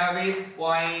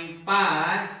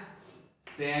 28.5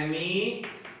 સેમી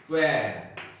સ્ક્વેર.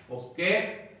 ઓકે,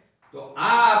 તો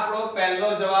આ આપણો પહેલો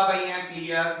જવાબ અહીંયા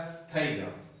ક્લિયર થઈ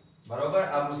ગયો. બરોબર?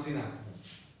 આ પૂછી નાખો,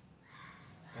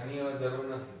 આની હવે જરૂર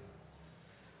નથી.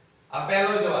 આ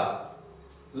પહેલો જવાબ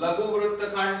લઘુ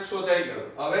વૃત્તખંડ શોધાઈ ગયો.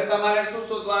 હવે તમારે શું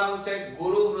શોધવાનું છે?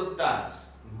 ગુરુ વૃત્તાંશ.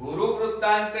 ગુરુ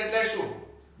વૃત્તાંશ એટલે શું?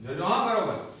 જોજો હા,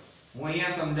 બરોબર. હું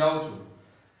અહીંયા સમજાવું છું.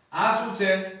 આ શું છે?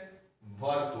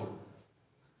 વર્તુળ.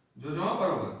 જોજો હા,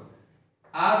 બરોબર.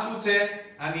 આ શું છે?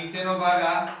 આ નીચેનો ભાગ,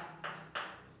 આ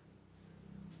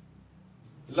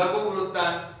લઘુ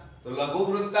વૃત્તાંશ. તો લઘુ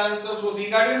વૃત્તાંશ તો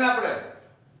શોધી કાઢ્યું ને આપણે,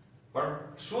 પણ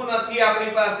શું નથી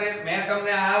આપણી પાસે? મેં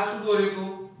તમને આ શું દોર્યું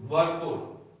હતું? વર્તુળ.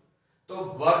 તો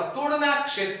વર્તુળના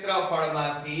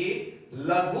ક્ષેત્રફળમાંથી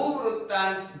લઘુ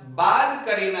વૃત્તાંશ બાદ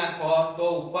કરી નાખો તો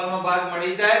ઉપરનો ભાગ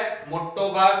મળી જાય, મોટો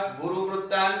ભાગ ગુરુ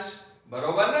વૃત્તાંશ,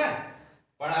 બરોબર ને?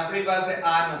 પણ આપણી પાસે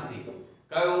આ નથી.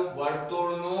 કયું?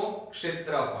 વર્તુળનું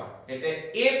ક્ષેત્રફળ. એટલે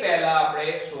એ પહેલા આપણે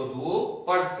શોધવું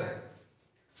પડશે.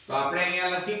 તો આપણે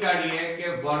અહીંયા લખી કાઢીએ કે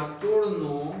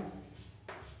વર્તુળનું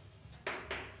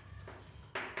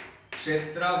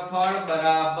ક્ષેત્રફળ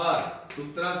બરાબર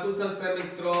સૂત્ર શું થશે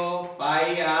મિત્રો?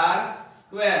 પાઈ r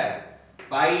સ્ક્વેર.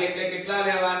 પાઈ એટલે કેટલા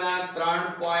લેવાના?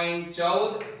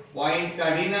 3.14. પોઈન્ટ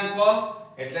કાઢી નાખો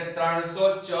એટલે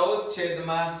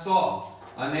 314/100.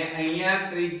 અને અહીંયા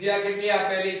ત્રિજ્યા કેટલી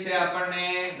આપેલી છે આપણને?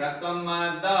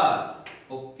 રકમમાં 10.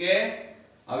 ઓકે,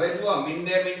 હવે જુઓ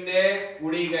મીંડે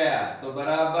ઉડી ગયા તો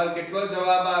બરાબર કેટલો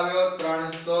જવાબ આવ્યો?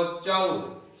 314.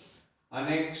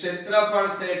 અને ક્ષેત્રફળ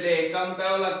છે એટલે એકમ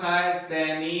કયો લખાય?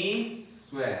 Semi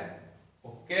square.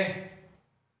 Okay,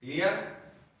 clear?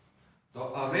 તો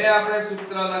હવે આપણે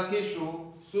સૂત્ર લખીશું.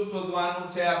 શું શોધવાનું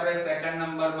છે આપણે સેકન્ડ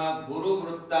નંબરમાં? ગુરુ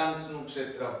વૃત્તાંશનું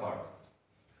ક્ષેત્રફળ.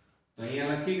 તો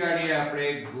અહીંયા લખી કાઢીએ આપણે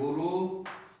ગુરુ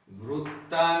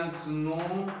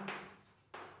વૃત્તાંશનું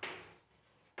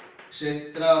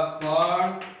ક્ષેત્રફળ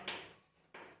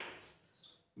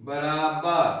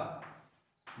બરાબર,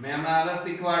 મેં હમણાં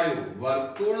શીખવાડ્યું,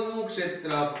 વર્તુળનું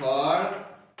ક્ષેત્રફળ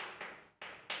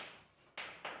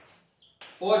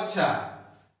ઓછા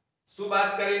શું બાદ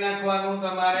કરી નાખવાનું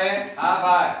તમારે? આ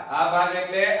ભાગ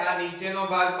એટલે આ નીચેનો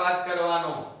ભાગ બાદ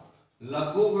કરવાનો.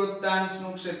 લઘુ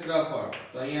વૃત્તાંશનું ક્ષેત્રફળ.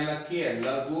 તો અહીંયા લખીએ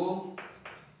લઘુ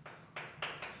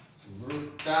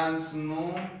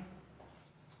વૃત્તાંશનું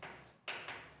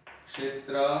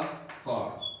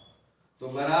ક્ષેત્રફળ. તો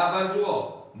બરાબર જુઓ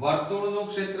વર્તુળનું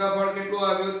ક્ષેત્રફળ કેટલું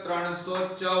આવ્યું?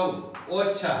 314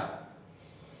 ઓછા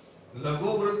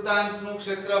લઘુ વૃત્તાંશનું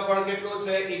ક્ષેત્રફળ કેટલું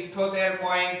છે?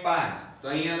 78.5. તો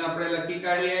અહીંયા આપણે લખી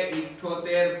કાઢીએ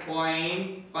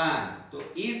 78.5. તો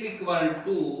ઇઝ ઇક્વલ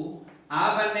ટુ આ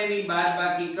બંનેની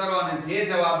બાદબાકી કરો અને જે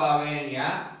જવાબ આવે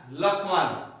અહીંયા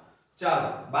લખવાનો. ચાલો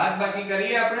બાદબાકી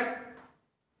કરીએ આપણે.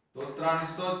 તો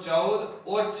 314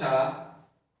 ઓછા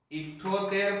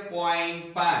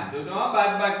 78.5. જોજો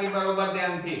બાદબાકી બરોબર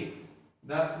ધ્યાનથી.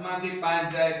 10 માંથી 5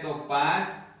 જાય તો 5,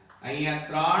 અહીંયા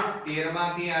 3, 13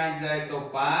 માંથી 8 જાય તો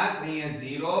 5, અહીંયા 0,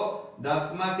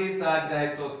 10 માંથી 7 જાય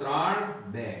તો 3,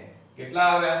 2. કેટલા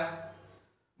આવ્યા?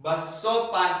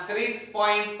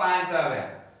 235.5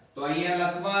 આવ્યા. તો અહીંયા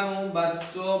લખવાનું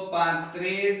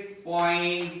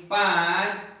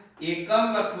 235.5. એકમ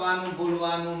લખવાનું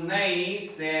ભૂલવાનું નહીં,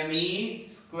 સેમી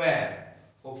સ્ક્વેર.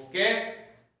 ઓકે,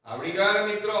 આવડી ગયો ને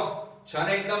મિત્રો? છે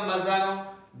ને એકદમ મજાનો?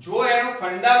 જો એનું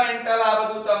ફંડામેન્ટલ આ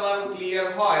બધું તમારું ક્લિયર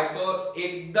હોય તો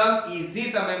એકદમ ઈઝી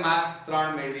તમે માર્ક્સ 3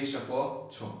 મેળવી શકો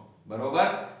છો, બરોબર?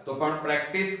 તો પણ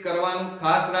પ્રેક્ટિસ કરવાનું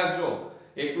ખાસ રાખજો.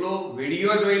 એકલો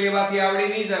વિડિયો જોઈ લેવાથી આવડી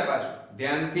નહીં જાય. પાછું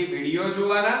ધ્યાનથી વિડિયો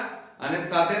જોવાના અને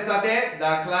સાથે સાથે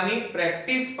દાખલાની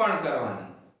પ્રેક્ટિસ પણ કરવાની,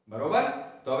 બરોબર?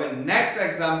 તો હવે નેક્સ્ટ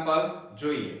એક્ઝામ્પલ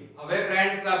જોઈએ. હવે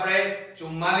ફ્રેન્ડ્સ આપણે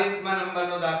 44મા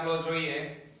નંબરનો દાખલો જોઈએ.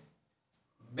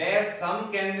 બે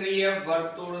સમકેન્દ્રીય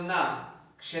વર્તુળના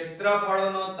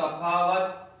ક્ષેત્રફળોનો તફાવત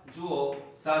જુઓ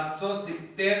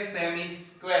 770 સેમી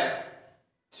સ્ક્વેર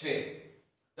છે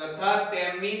તથા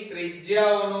તેમની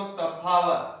ત્રિજ્યાઓનો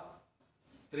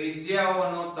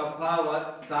તફાવત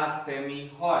 7 સેમી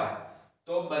હોય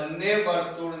તો બંને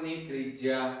વર્તુળની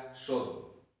ત્રિજ્યા શોધો.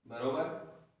 બરોબર?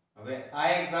 હવે આ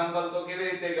એક્ઝામ્પલ તો કેવી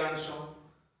રીતે ગણશો?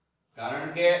 કારણ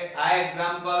કે આ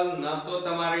એક્ઝામ્પલ ન તો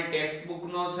તમારી ટેક્સ્ટ બુક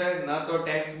નો છે ન તો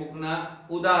ટેક્સ્ટ બુક ના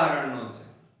ઉદાહરણનો છે.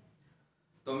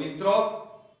 તો મિત્રો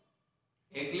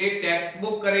એકલી ટેક્સ્ટ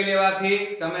બુક કરી લેવાથી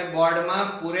તમે બોર્ડમાં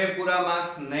પૂરેપૂરા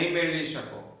માર્ક્સ નહીં મેળવી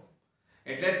શકો.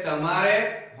 એટલે તમારે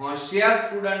હોશિયાર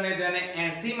સ્ટુડન્ટને જેને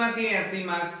 80 માંથી 80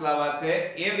 માર્ક્સ લાવવા છે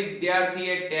એ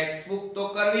વિદ્યાર્થીએ ટેક્સ્ટ બુક તો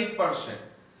કરવી જ પડશે,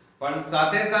 પણ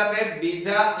સાથે સાથે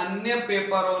બીજા અન્ય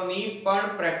પેપરોની પણ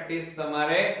પ્રેક્ટિસ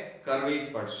તમારે કરવી જ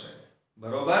પડશે.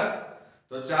 બરોબર?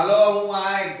 તો ચાલો હું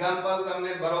આ એક્ઝામ્પલ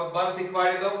તમને બરોબર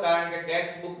શીખવાડી દઉં, કારણ કે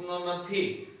ટેક્સ્ટ બુક નો નથી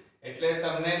એટલે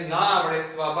તમને ના આવડે,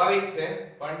 સ્વાભાવિક છે,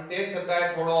 પણ તે છતાંય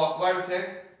થોડો ઓકવર્ડ છે.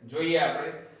 જોઈએ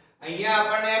આપણે. અહીંયા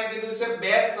આપણને એમ કીધું છે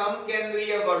બે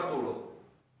સમકેન્દ્રીય વર્તુળો.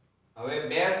 હવે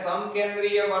બે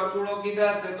સમકેન્દ્રીય વર્તુળો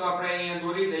કીધા છે તો આપણે અહીંયા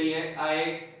દોરી દઈએ. આ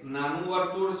એક નાનું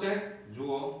વર્તુળ છે,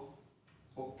 જુઓ.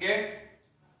 ઓકે,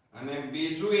 અને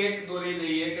બીજું એક દોરી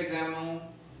દઈએ કે જેનું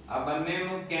આ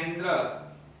બંનેનું કેન્દ્ર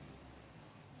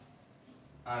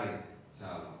આ રીતે.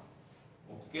 ચાલો,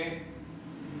 ઓકે.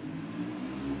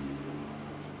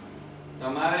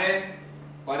 તમારે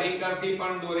પરિકરથી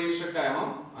પણ દોરી શકાય હો,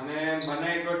 અને બને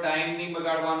એટલો ટાઈમ નહીં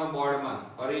બગાડવાનો બોર્ડમાં.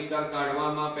 પરિકર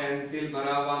કાઢવામાં, પેન્સિલ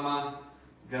ભરાવવામાં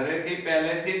ઘરેથી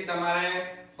પહેલેથી જ તમારે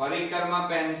પરિકરમાં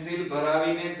પેન્સિલ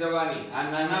ભરાવીને જવાની આ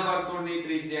નાના વર્તુળની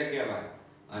ત્રિજ્યા કહેવાય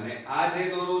અને આ જે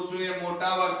દોરું છું એ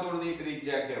મોટા વર્તુળની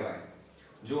ત્રિજ્યા કહેવાય.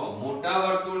 જુઓ, મોટા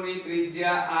વર્તુળની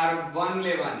ત્રિજ્યા r1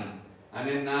 લેવાની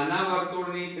અને નાના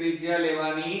વર્તુળની ત્રિજ્યા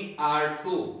લેવાની r2.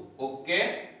 ઓકે,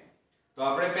 તો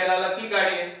આપણે પહેલા લખી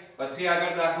કાઢીએ, પછી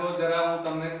આગળ દાખલો જરા હું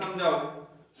તમને સમજાવું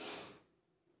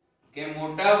કે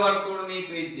મોટા વર્તુળની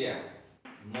ત્રિજ્યા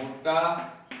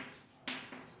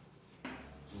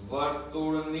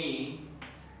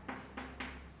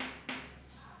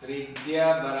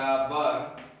બરાબર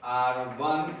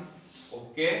r1.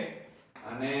 ઓકે,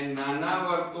 અને નાના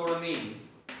વર્તુળની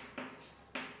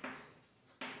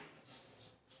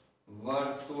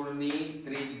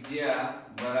ત્રિજ્યા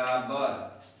બરાબર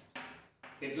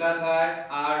કેટલા થાય?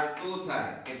 r2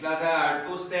 થાય. કેટલા થાય? r2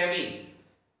 semi.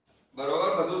 બરોબર,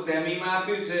 બધું સેમી માં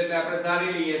આપ્યું છે એટલે આપણે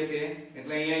ધારી લઈએ છીએ.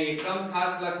 એટલે અહીંયા એકમ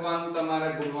ખાસ લખવાનું તમારે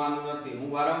ભૂલવાનું નથી. હું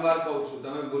વારંવાર કહું છું,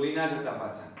 તમે ભૂલી ના જતા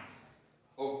પાછા.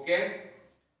 ઓકે,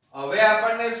 હવે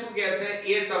આપણને શું કહે છે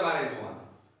એ તમારે જોવાનું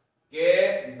કે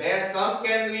બે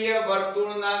સમકેન્દ્રીય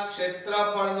વર્તુળના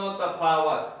ક્ષેત્રફળનો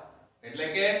તફાવત, એટલે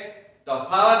કે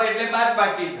તફાવત એટલે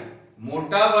બાદબાકી થાય.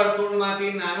 મોટા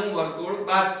વર્તુળમાંથી નાનું વર્તુળ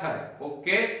બાદ થાય.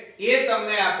 ઓકે, એ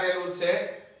તમને આપેલું છે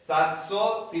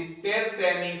 770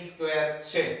 સેમી સ્ક્વેર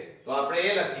છે. તો આપણે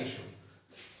એ લખીશું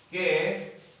કે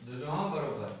જોજો હા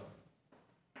બરોબર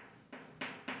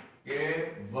કે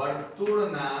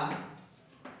વર્તુળના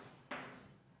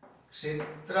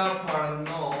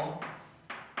ક્ષેત્રફળનો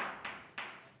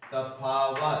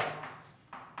તફાવત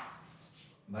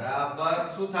બરાબર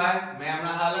શું થાય? મેં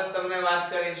હમણાં હાલત તમને વાત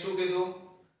કરી. શું કીધું?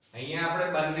 અહીંયા આપણે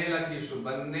બંને લખીશું,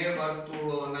 બંને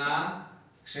વર્તુળોના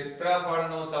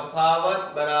ક્ષેત્રફળનો તફાવત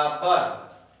બરાબર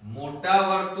મોટા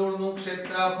વર્તુળનું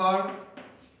ક્ષેત્રફળ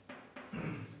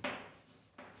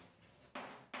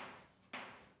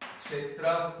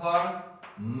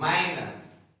માઈનસ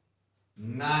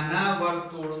નાના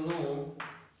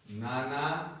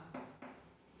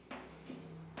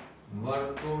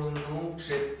વર્તુળનું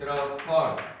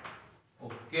ક્ષેત્રફળ.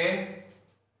 ઓકે,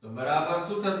 તો બરાબર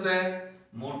શું થશે?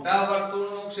 મોટા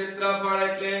વર્તુળનું ક્ષેત્રફળ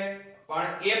એટલે પણ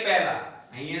એ પહેલા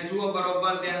અહીંયા જુઓ,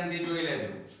 બરોબર ધ્યાનથી જોઈ લેજો.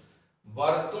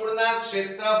 વર્તુળના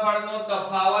ક્ષેત્રફળનો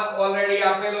તફાવત ઓલરેડી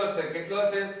આપેલો છે. કેટલો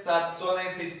છે?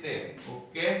 770.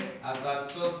 ઓકે, આ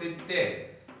 770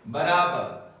 બરાબર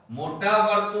મોટા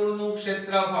વર્તુળનું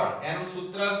ક્ષેત્રફળ. એનું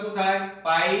સૂત્ર શું થાય?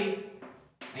 પાઈ.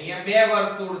 અહીંયા બે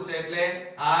વર્તુળ છે એટલે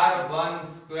r1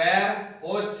 સ્ક્વેર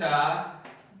ઓછા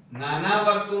નાના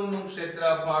વર્તુળનું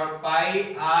ક્ષેત્રફળ પાઈ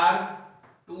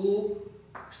r2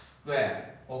 સ્ક્વેર.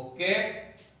 ઓકે,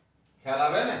 ખ્યાલ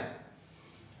આવે ને?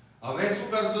 હવે શું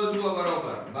કરશો? જુઓ,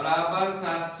 બરોબર બરાબર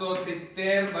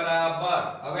 770 બરાબર.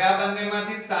 હવે આ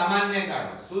બંનેમાંથી સામાન્ય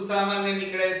કાઢો. શું સામાન્ય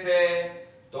નીકળે છે?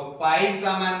 તો પાઈ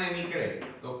સામાન્ય નીકળે.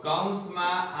 તો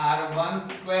કૌંસમાં r1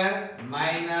 square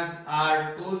minus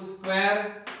r2 square.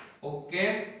 Okay,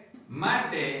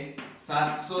 માટે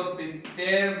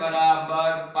 770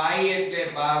 બરાબર પાઈ એટલે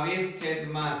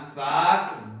 22/7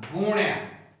 ગુણ્યા,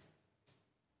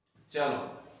 ચલો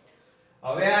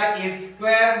હવે આ a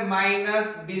square minus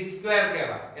b square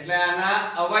કહેવાય. એટલે આના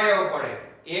અવયવ પડે,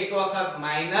 એક વખત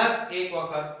માઈનસ એક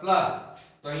વખત પ્લસ.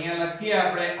 તો અહીંયા લખીએ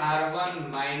આપણે r1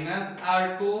 માઈનસ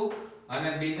r2 અને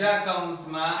બીજા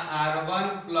કૌંસમાં r1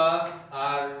 પ્લસ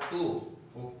r2.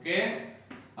 ઓકે,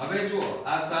 હવે જુઓ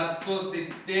આ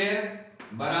 770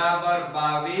 બરાબર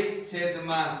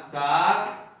 22/7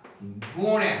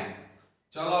 ગુણ્યા,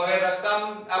 ચલો હવે રકમ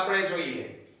આપણે જોઈએ.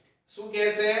 શું કહે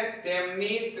છે?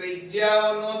 તેમની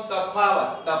ત્રિજ્યાઓનો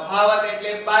તફાવત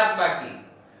એટલે બાદબાકી.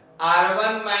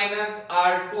 r1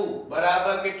 r2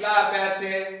 બરાબર કેટલા આપ્યા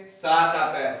છે? 7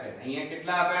 આપ્યા છે. અહીંયા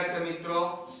કેટલા આપ્યા છે મિત્રો?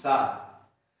 7.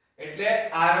 એટલે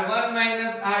r1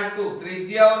 r2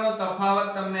 ત્રિજ્યાઓનો તફાવત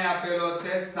તમને આપેલો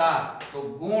છે 7. તો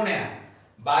ગુણ્યા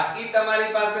બાકી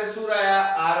તમારી પાસે શું રહ્યા?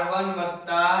 r1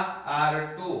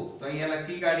 r2. તો અહીંયા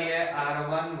લખી કાઢીએ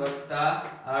r1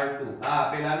 r2. આ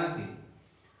આપેલા નથી.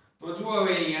 તો જુઓ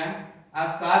હવે અહીંયા આ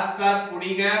 7 7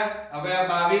 ઉડી ગયા. હવે આ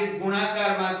 22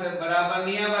 ગુણાકારમાં છે, બરાબર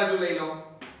ની આ બાજુ લઈ લો.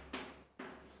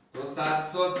 તો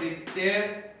 770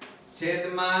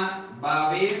 છેદમાં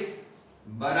 22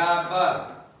 બરાબર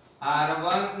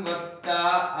r1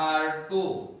 r2.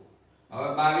 હવે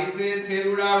 22 એ છેદ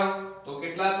ઉડાડો તો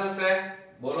કેટલા થશે?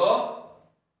 બોલો,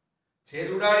 છેદ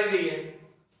ઉડાડી દઈએ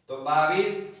તો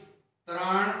 22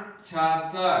 3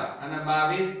 66 અને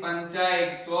 22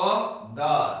 5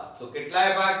 110. તો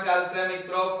કેટલાય ભાગ ચાલશે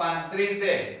મિત્રો?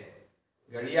 35.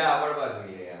 ઘડિયા આવડવા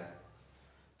જોઈએ યાર.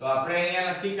 તો આપણે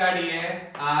અહીંયા લખી કાઢીએ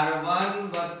r1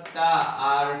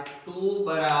 r2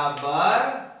 બરાબર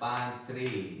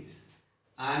 35.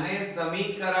 આને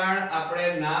સમીકરણ આપણે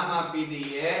નામ આપી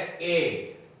દઈએ a.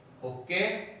 ઓકે,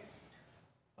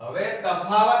 હવે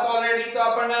તફાવત ઓલરેડી તો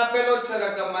આપણને આપેલો જ છે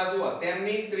રકમમાં. જુઓ,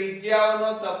 તેમની ત્રિજ્યાઓનો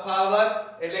તફાવત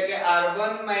એટલે કે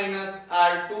r1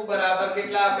 r2 બરાબર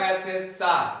કેટલા આપ્યા છે?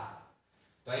 7.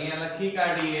 તો અહીંયા લખી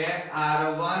કાઢીએ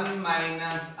r1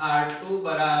 r2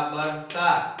 બરાબર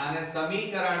 7 અને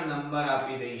સમીકરણ નંબર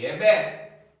આપી દઈએ 2.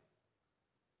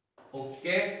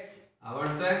 ઓકે,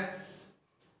 આવડશે?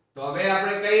 તો હવે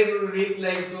આપણે કઈ રીત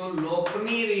લઈશું?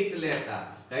 લોપની રીત લેતા.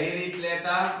 કઈ રીત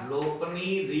લેતા?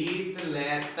 લોપની રીત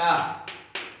લેતા.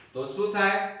 તો શું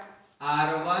થાય?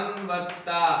 r1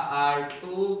 r2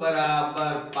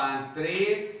 બરાબર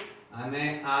 35 અને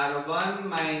r1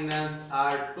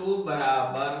 r2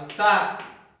 બરાબર 7.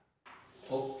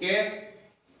 ઓકે,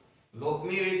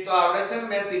 લોપની રીત તો આવડે છે ને,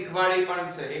 મેં શીખવાડી પણ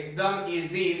છે. એકદમ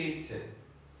ઈઝી રીત છે.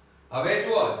 હવે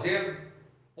જુઓ, જે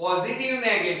પોઝિટિવ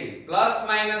નેગેટિવ પ્લસ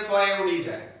માઈનસ હોય ઉડી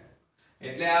જાય.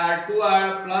 એટલે r2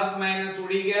 પ્લસ માઈનસ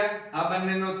ઉડી ગયા. આ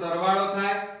બંનેનો સરવાળો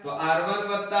થાય તો r1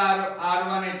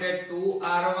 r1 એટલે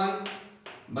 2r1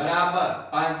 બરાબર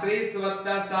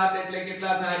 35 7 એટલે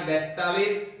કેટલા થાય?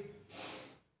 42.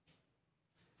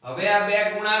 હવે આ બે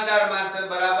ગુણાકારમાં છે,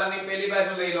 બરાબરની પેલી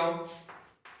બાજુ લઈ લો.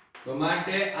 તો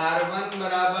માટે r1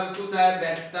 બરાબર શું થાય?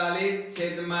 42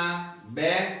 છેદમાં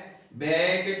 2.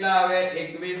 2 કેટલા આવે?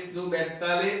 21 દુ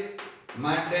 42.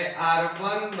 માટે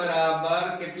r1 બરાબર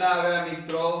કેટલા આવ્યા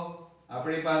મિત્રો?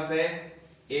 આપણી પાસે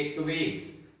 21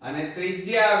 અને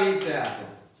ત્રિજ્યા આવી છે આ તો,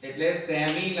 એટલે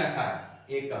સેમી લખાય,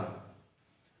 એકમ.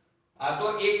 આ તો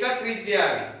એક જ ત્રિજ્યા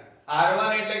આવી.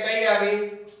 r1 એટલે કઈ આવી?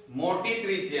 મોટી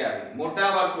ત્રિજ્યા આવી, મોટા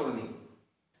વર્તુળની.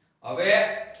 હવે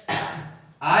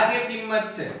આ જે કિંમત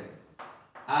છે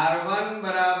r1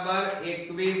 બરાબર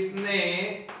 21 ને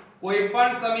કોઈ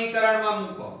પણ સમીકરણમાં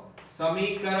મૂકો.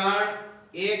 સમીકરણ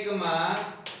 1 માં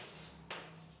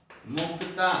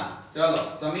મૂકતા, ચલો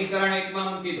સમીકરણ 1 માં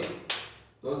મૂકી દો.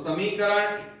 તો સમીકરણ,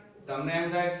 તમને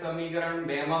એમ થાય સમીકરણ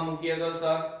 2 માં મૂકીએ તો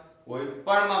સર કોઈ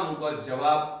પણ માં મૂકો,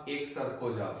 જવાબ એક સરખો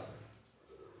જ આવશે.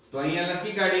 તો અહીંયા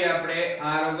લખી કાઢીએ આપણે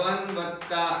r1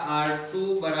 r2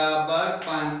 બરાબર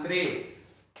 35.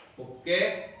 ઓકે,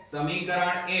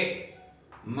 સમીકરણ 1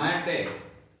 માટે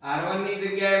r1 ની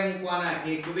જગ્યાએ મૂકવાના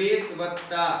 21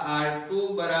 r2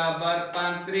 બરાબર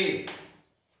 35.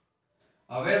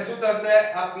 હવે શું થશે?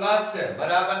 આ પ્લસ છે,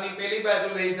 બરાબરની પેલી બાજુ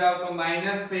લઈ જાવ તો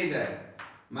માઈનસ થઈ જાય.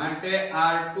 માટે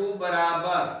r2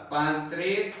 બરાબર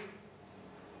 35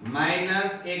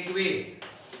 માઈનસ 21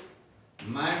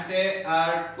 માટે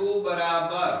r2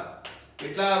 બરાબર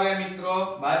કેટલા આવે મિત્રો?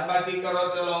 બાદબાકી કરો.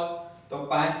 ચલો, તો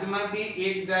 5 માંથી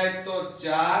 1 જાય તો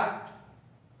 4,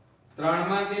 3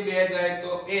 માંથી 2 જાય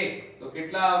તો 1. તો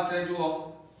કેટલા આવશે? જુઓ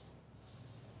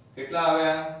કેટલા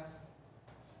આવ્યા?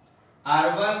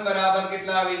 r1 બરાબર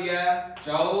કેટલા આવી ગયા?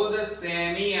 14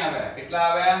 સેમી આવ્યા. કેટલા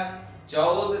આવ્યા?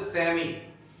 14 સેમી.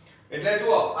 એટલે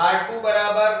જુઓ, r2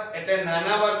 બરાબર એટલે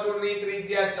નાના વર્તુળની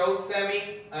ત્રિજ્યા 14 સેમી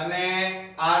અને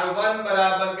r1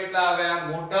 બરાબર કેટલા આવ્યા?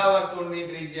 મોટા વર્તુળની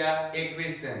ત્રિજ્યા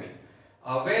 21 સેમી.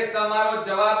 હવે તમારો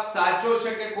જવાબ સાચો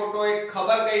છે કે ખોટો એ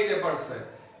ખબર કઈ રીતે પડશે?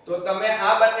 તો તમે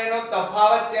આ બંનેનો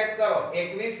તફાવત ચેક કરો.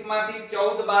 21 માંથી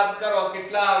 14 બાદ કરો,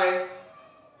 કેટલા આવે?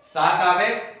 7 આવે.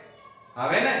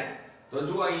 આવે ને? તો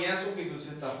જુઓ અહીંયા શું કીધું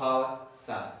છે? તફાવત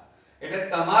 7. એટલે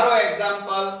તમારો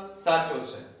એક્ઝામ્પલ સાચો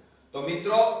છે. તો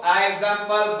મિત્રો આ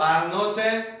એક્ઝામ્પલ 12 નો છે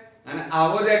અને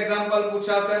આવો જ એક્ઝામ્પલ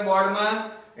પૂછાશે બોર્ડમાં.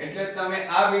 એટલે તમે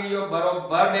આ વિડિયો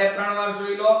બરોબર 2-3 વાર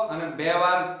જોઈ લો અને 2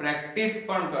 વાર પ્રેક્ટિસ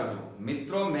પણ કરજો.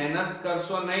 મિત્રો મહેનત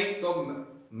કરશો નહીં તો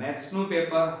મેથ્સ નું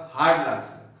પેપર હાર્ડ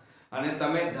લાગશે અને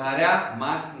તમે ધાર્યા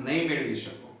માર્ક્સ નહીં મેળવી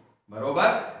શકો.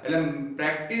 બરોબર? એટલે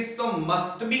પ્રેક્ટિસ તો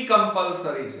મસ્ટ બી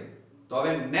કમ્પલસરી છે. તો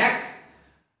હવે નેક્સ્ટ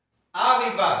આ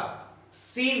વિભાગ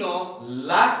C નો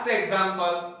લાસ્ટ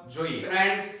એક્ઝામ્પલ જોઈએ.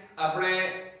 ફ્રેન્ડ્સ, આપણે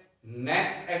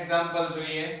નેક્સ્ટ એક્ઝામ્પલ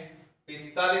જોઈએ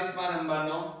 45મા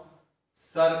નંબરનો.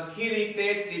 સરખી રીતે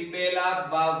ચીપેલા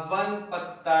 52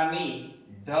 પત્તાની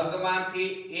ઢગમાંથી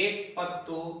એક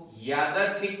પત્તું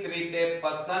યાદચ્છિક રીતે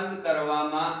પસંદ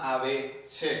કરવામાં આવે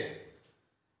છે.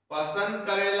 પસંદ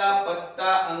કરેલા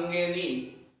પત્તા અંગેની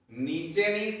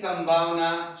નીચેની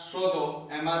સંભાવના શોધો.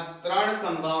 એમાં 3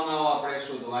 સંભાવનાઓ આપણે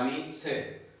શોધવાની છે.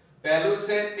 પહેલું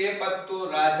છે તે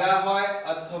પત્તું રાજા હોય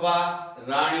અથવા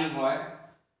રાણી હોય.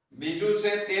 બીજું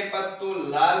છે તે પત્તું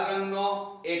લાલ રંગનો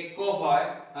એક્કો હોય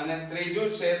અને ત્રીજું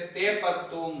છે તે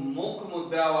પત્તું મુખ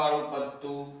મુદ્રા વાળું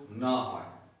પત્તું ન હોય.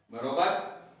 બરોબર?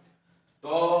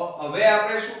 તો હવે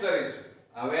આપણે શું કરીશું?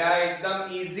 હવે આ એકદમ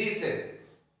ઈઝી છે.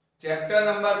 ચેપ્ટર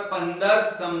નંબર 15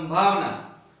 સંભાવના,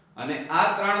 અને આ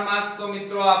 3 માર્ક્સ તો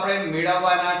મિત્રો આપણે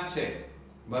મેળવવાના જ છે.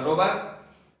 બરોબર?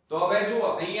 તો હવે જુઓ,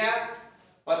 અહીંયા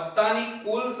પત્તાની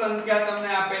કુલ સંખ્યા તમને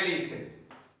આપેલી છે.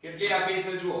 કેટલી આપી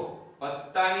છે જુઓ,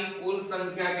 પત્તાની કુલ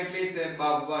સંખ્યા કેટલી છે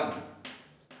 52.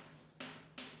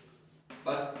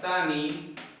 પત્તાની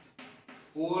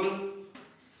કુલ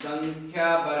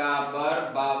સંખ્યા બરાબર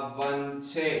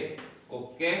 52 છે.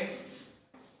 ઓકે,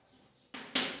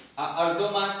 આ અડધો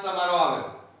માર્ક્સ તમારો આવે.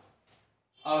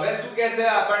 હવે શું કહે છે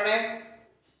આપણને,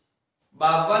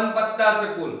 52 પત્તા છે,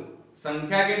 કુલ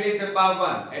સંખ્યા કેટલી છે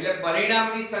 52, એટલે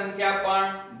પરિણામની સંખ્યા પણ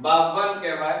 52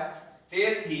 કહેવાય.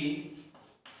 તેથી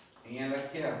અહીંયા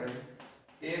લખીએ આપણે,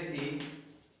 તેથી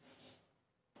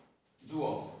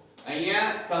જુઓ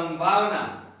અહીંયા સંભાવના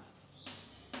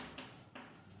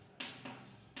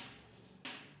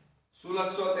શું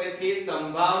લખશો, તેથી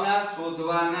સંભાવના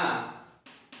શોધવાના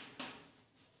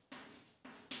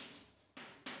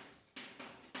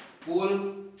કુલ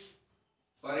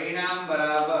પરિણામ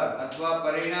બરાબર અથવા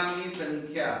પરિણામની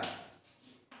સંખ્યા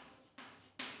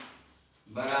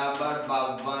બરાબર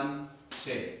 52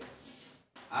 છે.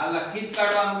 આ લખી જ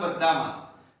કાઢવાનું બધામાં.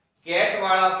 કેટ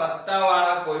વાળા પત્તા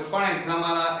વાળા કોઈ પણ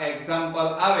એક્ઝામ્પલ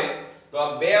આવે તો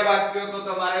આ બે વાક્યો તો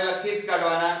તમારે લખી જ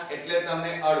કાઢવાના, એટલે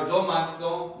તમને અડધો માર્ક્સ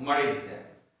તો મળી જ જાય.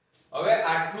 હવે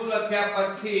આટલું લખ્યા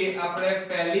પછી આપણે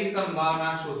પહેલી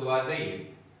સંભાવના શોધવા જઈએ.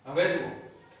 હવે જુઓ,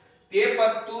 તે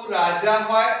પત્તું રાજા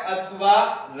હોય અથવા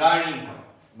રાણી હોય,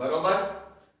 બરોબર.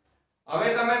 હવે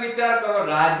તમે વિચાર કરો,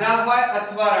 રાજા હોય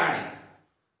અથવા રાણી,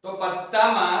 તો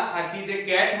પત્તામાં આખી જે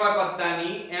કેટ હોય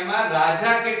પત્તાની, એમાં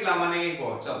રાજા કેટલા મને એ કહો.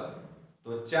 ચલો,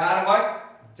 તો 4 હોય,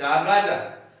 4 રાજા,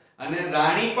 અને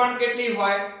રાણી પણ કેટલી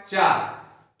હોય 4,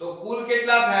 તો કુલ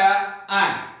કેટલા થયા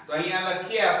 8. તો અહીંયા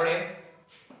લખીએ આપણે,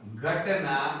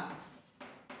 ઘટના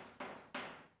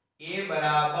એ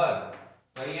બરાબર,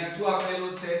 તો અહીંયા શું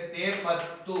આપેલું છે, તે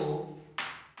પત્તું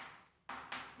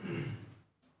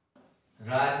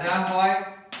રાજા હોય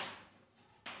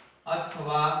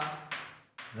અથવા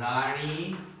રાણી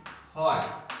હોય.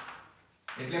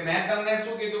 એટલે મેં તમને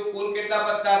શું કીધું, કુલ કેટલા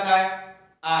પત્તા થાય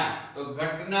 8. તો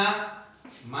ઘટના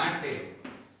માટે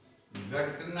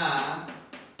ઘટના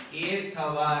એ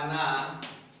થવાના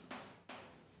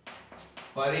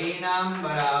પરિણામ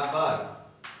બરાબર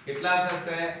કેટલા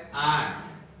થશે 8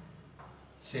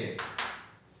 છે,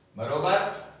 બરોબર.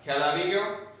 ખ્યાલ આવી ગયો.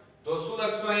 તો શું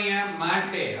લખશો અહીંયા,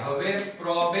 માટે. હવે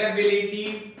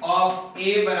પ્રોબેબિલિટી ઓફ A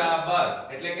બરાબર,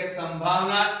 એટલે કે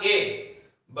સંભાવના A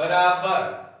બરાબર.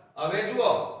 હવે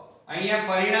જુઓ અહીંયા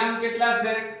પરિણામ કેટલા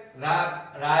છે,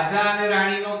 રાજા અને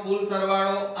રાણીનો કુલ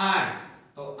સરવાળો 8,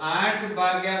 તો 8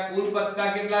 ભાગ્યા કુલ પત્તા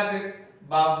કેટલા છે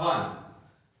 52,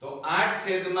 તો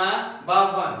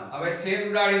 8/52. હવે છેદ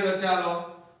ઉડાડી દો. ચાલો,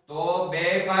 તો બે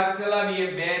ભાગ ચલાવીએ,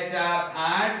 2 4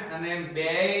 8, અને બે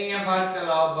અહીંયા ભાગ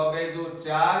ચલાવો, 2 2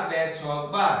 4, 2 6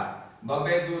 12,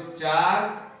 2 2 4,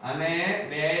 અને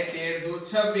 2 13 2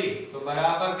 26. તો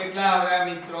બરાબર કેટલા આવ્યા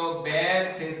મિત્રો,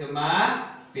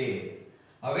 2/13.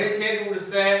 હવે છેદ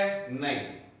ઉડશે નહીં.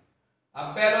 આ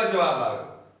પહેલો જવાબ આવ્યો.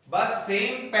 બસ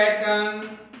સેમ પેટર્ન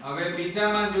હવે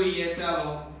બીજામાં જોઈએ.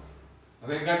 ચાલો,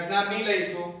 હવે ઘટના બી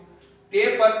લઈશું. તે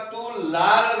પત્તું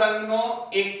લાલ રંગનો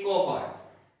એક્કો હોય,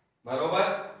 બરોબર.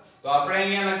 તો આપણે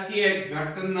અહીંયા લખીએ,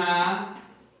 ઘટના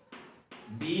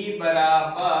બી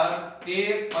બરાબર, તે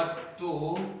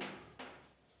પત્તું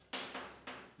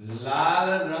લાલ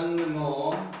રંગનો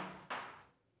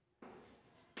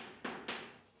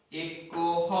એક્કો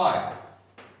હોય.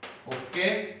 ઓકે,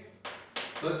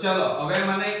 તો ચલો હવે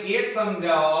મને એ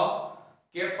સમજાવો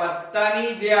કે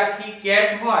પત્તાની જે આખી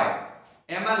કેટ હોય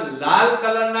એમાં લાલ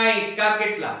કલરના એક્કા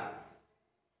કેટલા.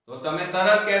 તો તમે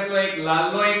તરત કહેશો, એક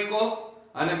લાલનો એક્કો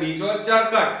અને બીજો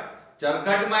ચરકટ.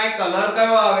 ચરકટમાં એક કલર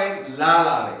કયો આવે, લાલ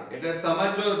આવે. એટલે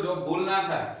સમજો, જો ભૂલ ના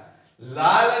થાય,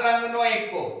 લાલ રંગનો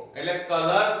એક્કો એટલે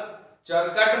કલર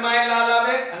ચરકટમાંય લાલ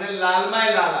આવે અને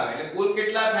લાલમાંય લાલ આવે. એટલે કુલ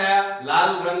કેટલા થયા,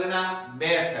 લાલ રંગના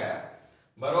 2 થયા,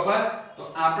 બરોબર. તો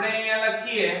આપણે અહીંયા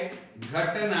લખીએ,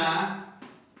 ઘટના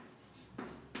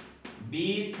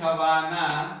બી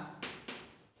થવાના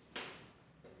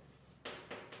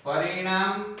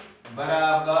પરિણામ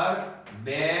બરાબર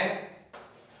 2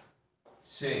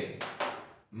 છે.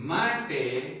 માટે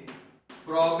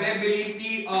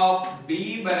પ્રોબેબિલિટી ઓફ B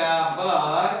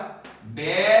બરાબર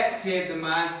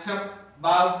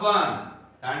 2/52.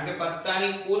 કારણ કે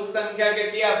પત્તાની કુલ સંખ્યા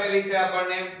કેટલી આપેલી છે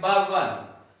આપણને 52.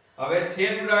 હવે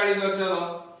છેદ ઉડાડી દો. ચલો,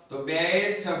 તો 2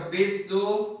 26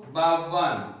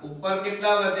 52. ઉપર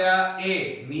કેટલા વધ્યા 1,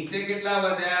 નીચે કેટલા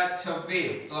વધ્યા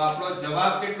 26. તો આપણો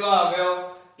જવાબ કેટલો આવ્યો,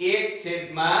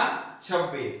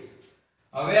 1/26.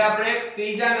 હવે આપણે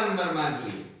ત્રીજા નંબરમાં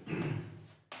જોઈએ.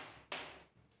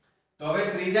 તો હવે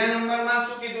ત્રીજા નંબરમાં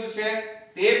શું કીધું છે,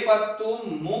 તે પત્તું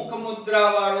મુખ મુદ્રા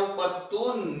વાળું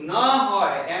પત્તું ન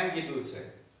હોય એમ કીધું છે.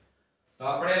 તો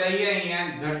આપણે લઈએ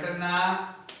અહીંયા ઘટના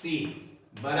સી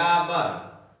બરાબર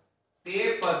તે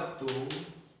પત્તું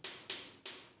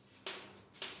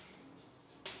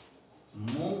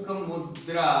મુખ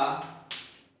મુદ્રા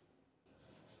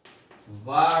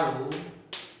વાળું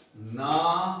ન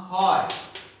હોય.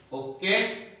 ઓકે,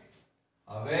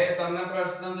 હવે તમને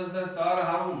પ્રશ્ન થશે સર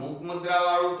હારું મુખ મુદ્રા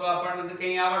વાળું તો આપણને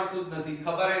કંઈ આવડતું જ નથી,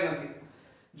 ખબર નથી.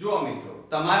 જુઓ મિત્રો,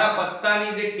 તમારા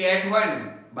પત્તાની જે કેટ હોય ને,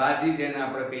 બાજી જેને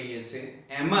આપણે કહીએ છીએ,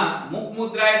 એમાં મુખ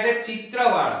મુદ્રા એટલે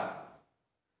ચિત્રવાળા.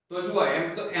 તો જુઓ, એમ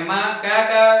તો એમાં કયા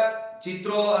કયા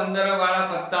ચિત્રો અંદર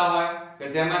વાળા પત્તા હોય કે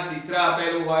જેમાં ચિત્ર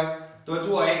આપેલું હોય? તો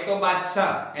જુઓ, એક તો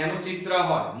બાદશાહ, એનું ચિત્ર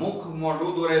હોય, મુખ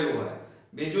મોઢું દોરેલું હોય.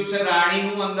 બીજું છે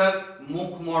રાણીનું અંદર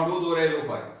મુખ મોઢું દોરેલું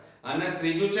હોય. અને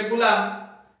ત્રીજું છે ગુલામ,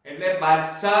 એટલે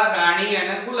બાદશાહ, રાણી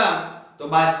અને ગુલામ. તો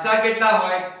બાદશાહ કેટલા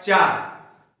હોય? 4.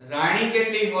 રાણી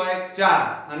કેટલી હોય? 4.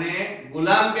 અને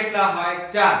ગુલામ કેટલા હોય?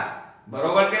 4.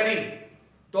 બરોબર કે નહીં?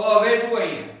 તો હવે જુઓ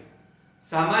અહીંયા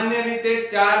સામાન્ય રીતે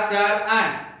 4 4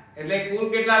 8 એટલે કુલ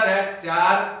કેટલા થયા?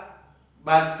 4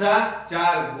 બાદશાહ,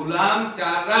 4 ગુલામ,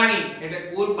 4 રાણી, એટલે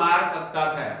કુલ 12 પત્તા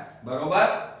થયા. બરોબર?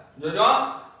 જોજો,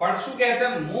 પણ શું કહે છે?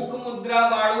 મુખ મુદ્રા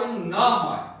વાળું ન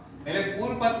હોય એટલે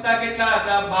કુલ પત્તા કેટલા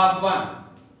હતા? 52.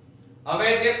 હવે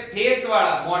જે ફેસ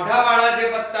વાળા, મોઢા વાળા જે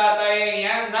પત્તા હતા એ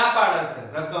અહીંયા ના પાડે છે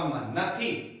રકમમાં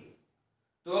નથી.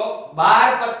 તો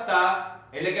 12 પત્તા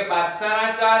એટલે કે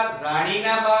બાદશાહના 4,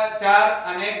 રાણીના 4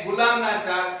 અને ગુલામના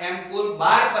 4, એમ કુલ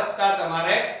 12 પત્તા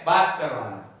તમારે બાદ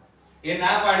કરવાના. એ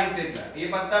ના પાડી છે એટલે એ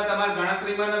પત્તા તમારે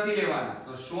ગણતરીમાં નથી લેવાના.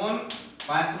 તો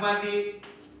 5 માંથી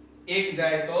 1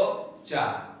 જાય તો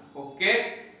 4. ઓકે,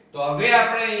 તો હવે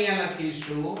આપણે અહીંયા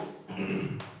લખીશું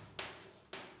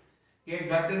કે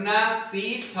ઘટના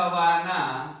સી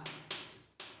થવાના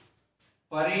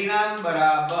પરિણામ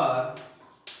બરાબર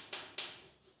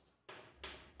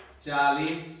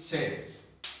 40 છે.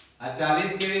 આ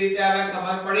 40 કેવી રીતે આવે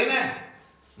ખબર પડી ને?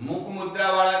 મુખ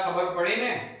મુદ્રા વાળા ખબર પડી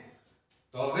ને?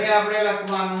 તો હવે આપણે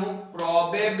લખવાનું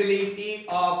પ્રોબેબિલિટી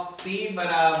ઓફ સી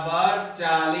બરાબર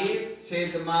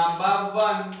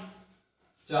 40/52.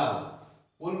 ચાલો,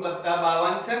 કુલ પત્તા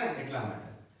 52 છે ને એટલા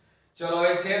માટે. ચલો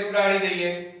હવે છેદ ઉડાડી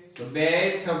દઈએ. તો 2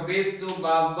 26 દુ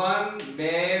 52,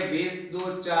 2 20 દુ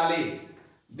 40,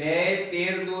 2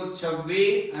 13 દુ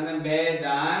 26 અને 2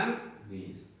 દાન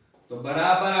 20. તો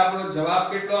બરાબર આપણો જવાબ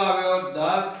કેટલો આવ્યો?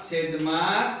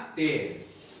 10/13.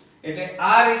 એટલે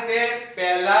આ રીતે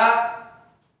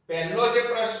પહેલો જે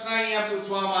પ્રશ્ન અહીંયા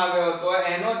પૂછવામાં આવ્યો હતો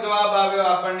એનો જવાબ આવ્યો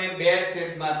આપણને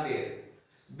 2/13.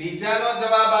 બીજાનો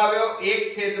જવાબ આવ્યો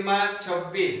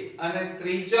 1/26 અને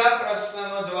ત્રીજા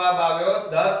પ્રશ્નનો જવાબ આવ્યો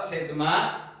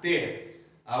 10/13.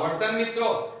 આવડશે મિત્રો?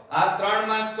 આ 3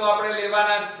 માર્ક્સ તો આપણે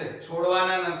લેવાના જ છે,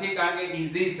 છોડવાના નથી, કારણ કે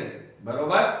ઈઝી છે.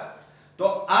 બરોબર? તો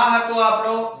આ હતો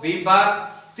આપણો વિભાગ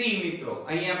સી. મિત્રો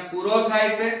અહીંયા પૂરો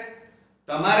થાય છે.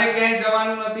 તમારે ક્યાંય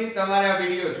જવાનું નથી, તમારે આ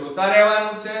વિડિયો જોતા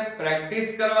રહેવાનું છે, પ્રેક્ટિસ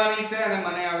કરવાની છે અને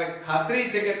મને હવે ખાતરી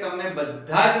છે કે તમને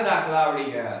બધા જ દાખલા આવડી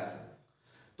ગયા હશે.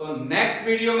 તો નેક્સ્ટ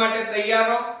વિડિયો માટે તૈયાર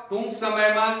રહો. ટૂંક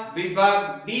સમયમાં વિભાગ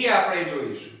ડી આપણે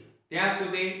જોઈશું. ત્યાં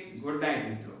સુધી ગુડ નાઈટ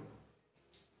મિત્રો.